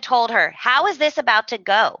 Liam told her, how is this about to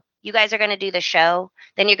go? You guys are going to do the show.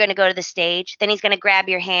 Then you're going to go to the stage. Then he's going to grab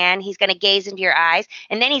your hand. He's going to gaze into your eyes.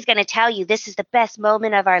 And then he's going to tell you, this is the best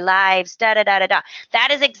moment of our lives. Da, da, da, da, da.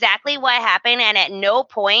 That is exactly what happened. And at no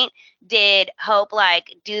point did Hope,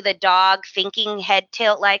 like, do the dog thinking head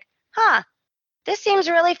tilt, like, this seems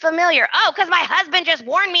really familiar. Oh, because my husband just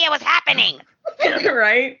warned me it was happening.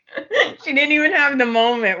 Right? She didn't even have the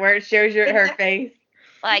moment where it shows her face.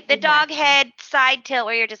 Like the dog head side tilt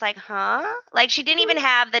where you're just like, huh? Like she didn't even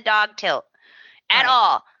have the dog tilt at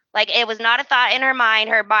all. Like it was not a thought in her mind.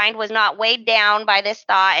 Her mind was not weighed down by this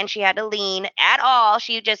thought and she had to lean at all.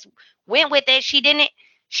 She just went with it. She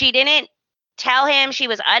didn't tell him she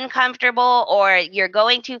was uncomfortable or you're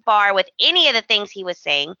going too far with any of the things he was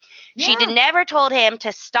saying. Yeah. She never told him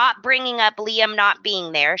to stop bringing up Liam not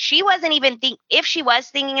being there. She wasn't even if she was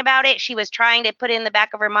thinking about it, she was trying to put it in the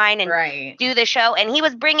back of her mind and do the show. And he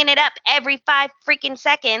was bringing it up every 5 freaking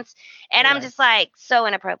seconds. And I'm just like, so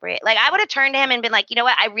inappropriate. Like I would have turned to him and been like, you know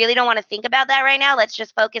what? I really don't want to think about that right now. Let's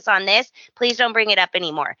just focus on this. Please don't bring it up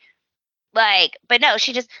anymore. Like, but no,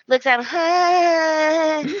 she just looks at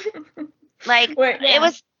him. Like it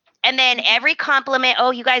was, and then every compliment. Oh,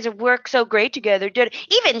 you guys work so great together.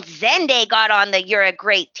 Even Zende got on the "You're a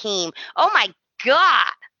great team." Oh my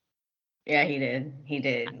god. Yeah, he did. He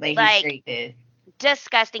did. Like he straight did.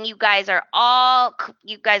 Disgusting. You guys are all.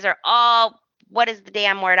 What is the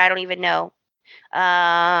damn word? I don't even know.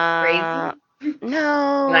 Crazy.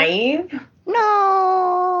 No. Naive.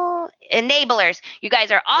 No. Enablers. You guys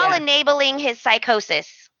are all enabling his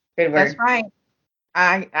psychosis. Good word. That's right.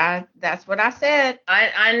 I that's what I said.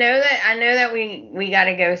 I know that we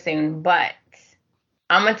gotta go soon, but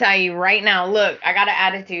I'm gonna tell you right now, look, I got an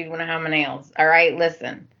attitude when I have my nails. All right,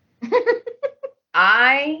 listen.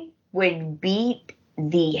 I would beat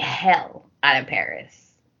the hell out of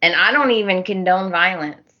Paris. And I don't even condone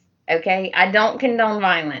violence. Okay? I don't condone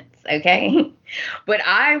violence, okay? But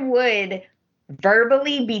I would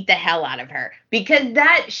verbally beat the hell out of her. Because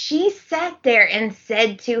she sat there and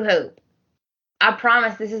said to Hope, I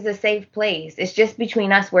promise this is a safe place. It's just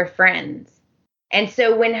between us. We're friends. And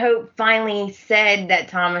so when Hope finally said that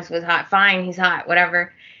Thomas was hot, fine, he's hot,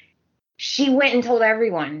 whatever, she went and told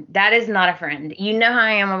everyone. That is not a friend. You know how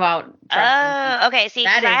I am about trust. Oh, okay. See,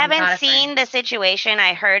 because I haven't seen the situation.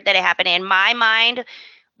 I heard that it happened. In my mind,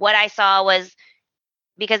 what I saw was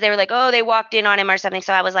because they were like, oh, they walked in on him or something.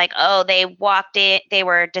 So I was like, oh, they walked in. They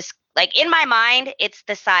were just like, in my mind, it's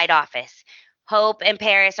the side office. Hope and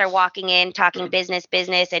Paris are walking in, talking business,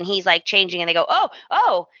 and he's like changing and they go,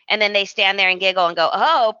 oh. And then they stand there and giggle and go,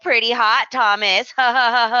 oh, pretty hot, Thomas. Ha,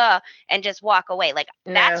 ha, ha, ha. And just walk away. Like,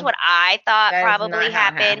 that's what I thought probably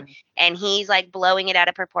happened. And he's like blowing it out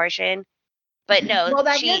of proportion. But no, Well,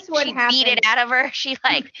 I she guess what beat happened. it out of her. She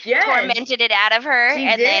like Yes. tormented it out of her, She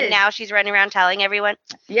and then did. now she's running around telling everyone.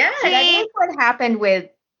 Yes. But I guess what happened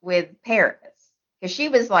with Paris, because she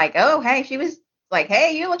was like, oh, hey, she was like,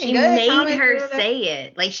 hey, you looking She good. made Thomas, her da, da, da. say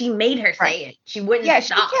it. Like, she made her say Right. it. She wouldn't Yeah,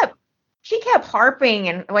 stop. she kept harping,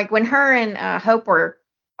 and like when her and Hope were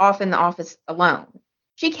off in the office alone,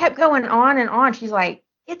 she kept going on and on. She's like,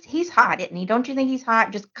 he's hot, isn't he? Don't you think he's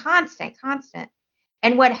hot? Just constant.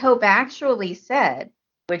 And what Hope actually said,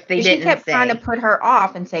 Which they she didn't kept say. trying to put her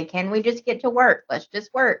off and say, can we just get to work? Let's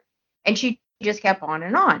just work. And she just kept on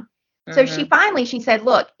and on. So she finally said,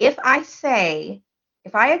 look, if I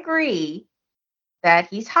agree that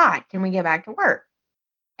he's hot, can we get back to work?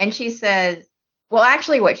 And she says, well,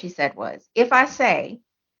 actually what she said was, if I say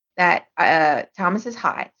that Thomas is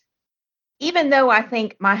hot, even though I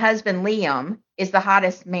think my husband Liam is the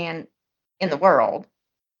hottest man in the world,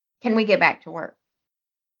 can we get back to work?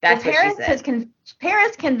 That's well, what she said.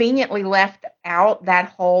 Parents conveniently left out that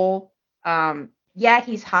whole, yeah,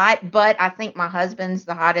 he's hot, but I think my husband's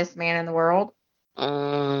the hottest man in the world.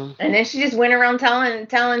 And then she just went around telling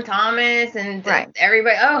Thomas and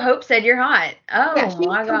everybody, oh, Hope said you're hot. Oh, yeah,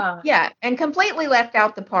 my God. Yeah, and completely left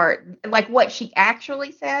out the part, like what she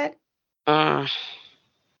actually said.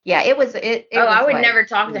 Yeah, it was. I would never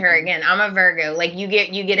talk to her again. I'm a Virgo. Like, you get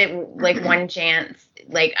it like one chance.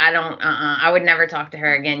 Like, I don't. I would never talk to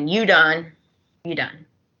her again. You done. We done.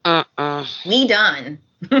 Oh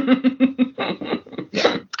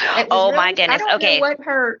my goodness. Okay.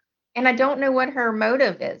 And I don't know what her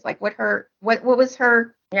motive is. Like, what was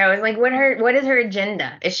her? Yeah, it was like, what is her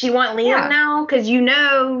agenda? Does she want Liam now? Because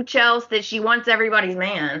Chelsea, that she wants everybody's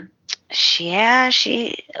man. Yeah,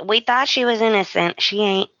 we thought she was innocent. She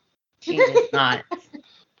ain't. She is not.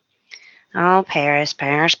 Oh, Paris.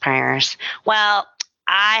 Well,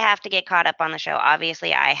 I have to get caught up on the show.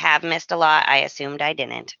 Obviously, I have missed a lot. I assumed I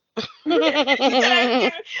didn't.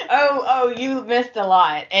 Oh, you missed a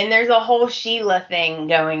lot. And there's a whole Sheila thing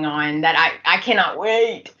going on that I cannot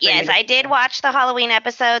wait. Yes, I did watch the Halloween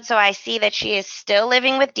episode, so I see that she is still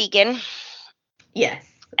living with Deacon. Yes.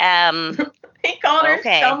 He called her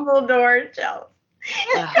Stumbledore, Chelsea.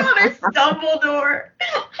 He called her Stumbledore.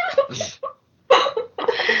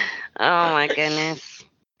 Oh my goodness.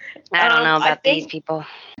 I don't know about these people.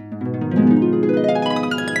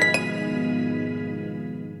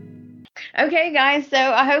 Okay, guys, so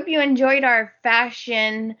I hope you enjoyed our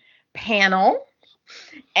fashion panel.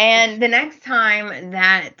 And the next time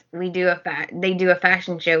that we do they do a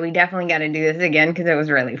fashion show, we definitely got to do this again because it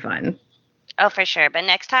was really fun. Oh, for sure. But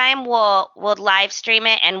next time we'll live stream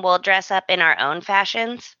it and we'll dress up in our own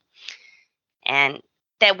fashions and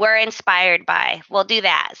that we're inspired by. We'll do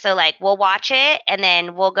that. So like we'll watch it and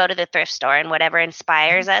then we'll go to the thrift store and whatever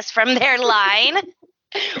inspires us from their line,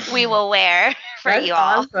 we will wear for you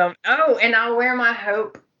all. Awesome. Oh, and I'll wear my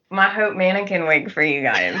Hope mannequin wig for you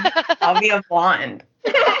guys. I'll be a blonde.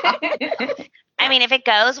 I mean, if it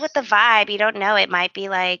goes with the vibe, you don't know. It might be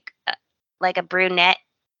like a brunette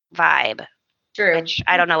vibe. True. Which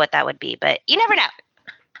I don't know what that would be, but you never know.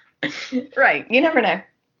 Right. You never know.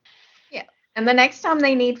 Yeah. And the next time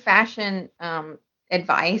they need fashion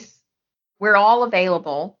advice, we're all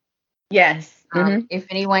available. Yes. If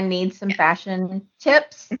anyone needs some fashion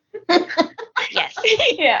tips. Yes.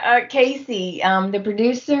 Yeah. Casey, the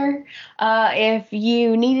producer, if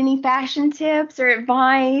you need any fashion tips or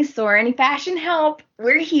advice or any fashion help,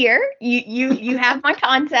 we're here. You have my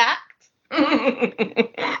contact.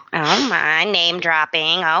 Oh my, name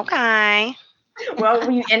dropping. Okay. Well,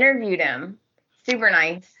 we interviewed him. Super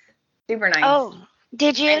nice. Oh,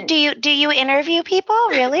 did you? Do you interview people?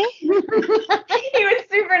 Really? He was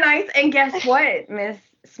super nice. And guess what, Miss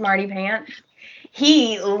Smarty Pants?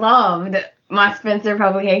 He loved my Spencer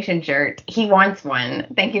Publication shirt. He wants one.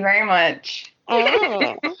 Thank you very much.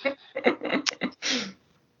 Oh.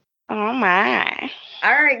 Oh my.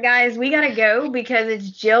 All right, guys, we gotta go because it's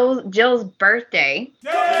Jill's birthday.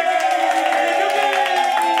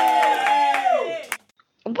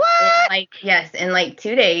 What? In like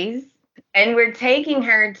 2 days, and we're taking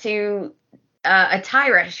her to a Thai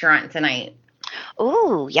restaurant tonight.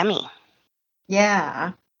 Ooh, yummy.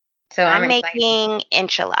 Yeah. So I'm making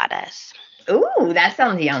enchiladas. Ooh, that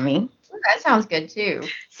sounds yummy. That sounds good too.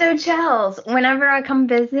 So, Chels, whenever I come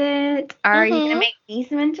visit, are you gonna make me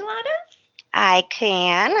some enchiladas? I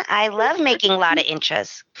can. I love making a lot of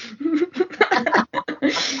inches.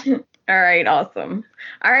 All right, awesome.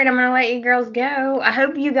 All right, I'm going to let you girls go. I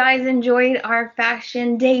hope you guys enjoyed our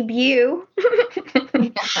fashion debut.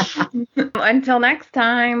 Until next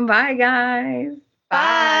time, bye, guys.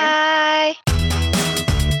 Bye.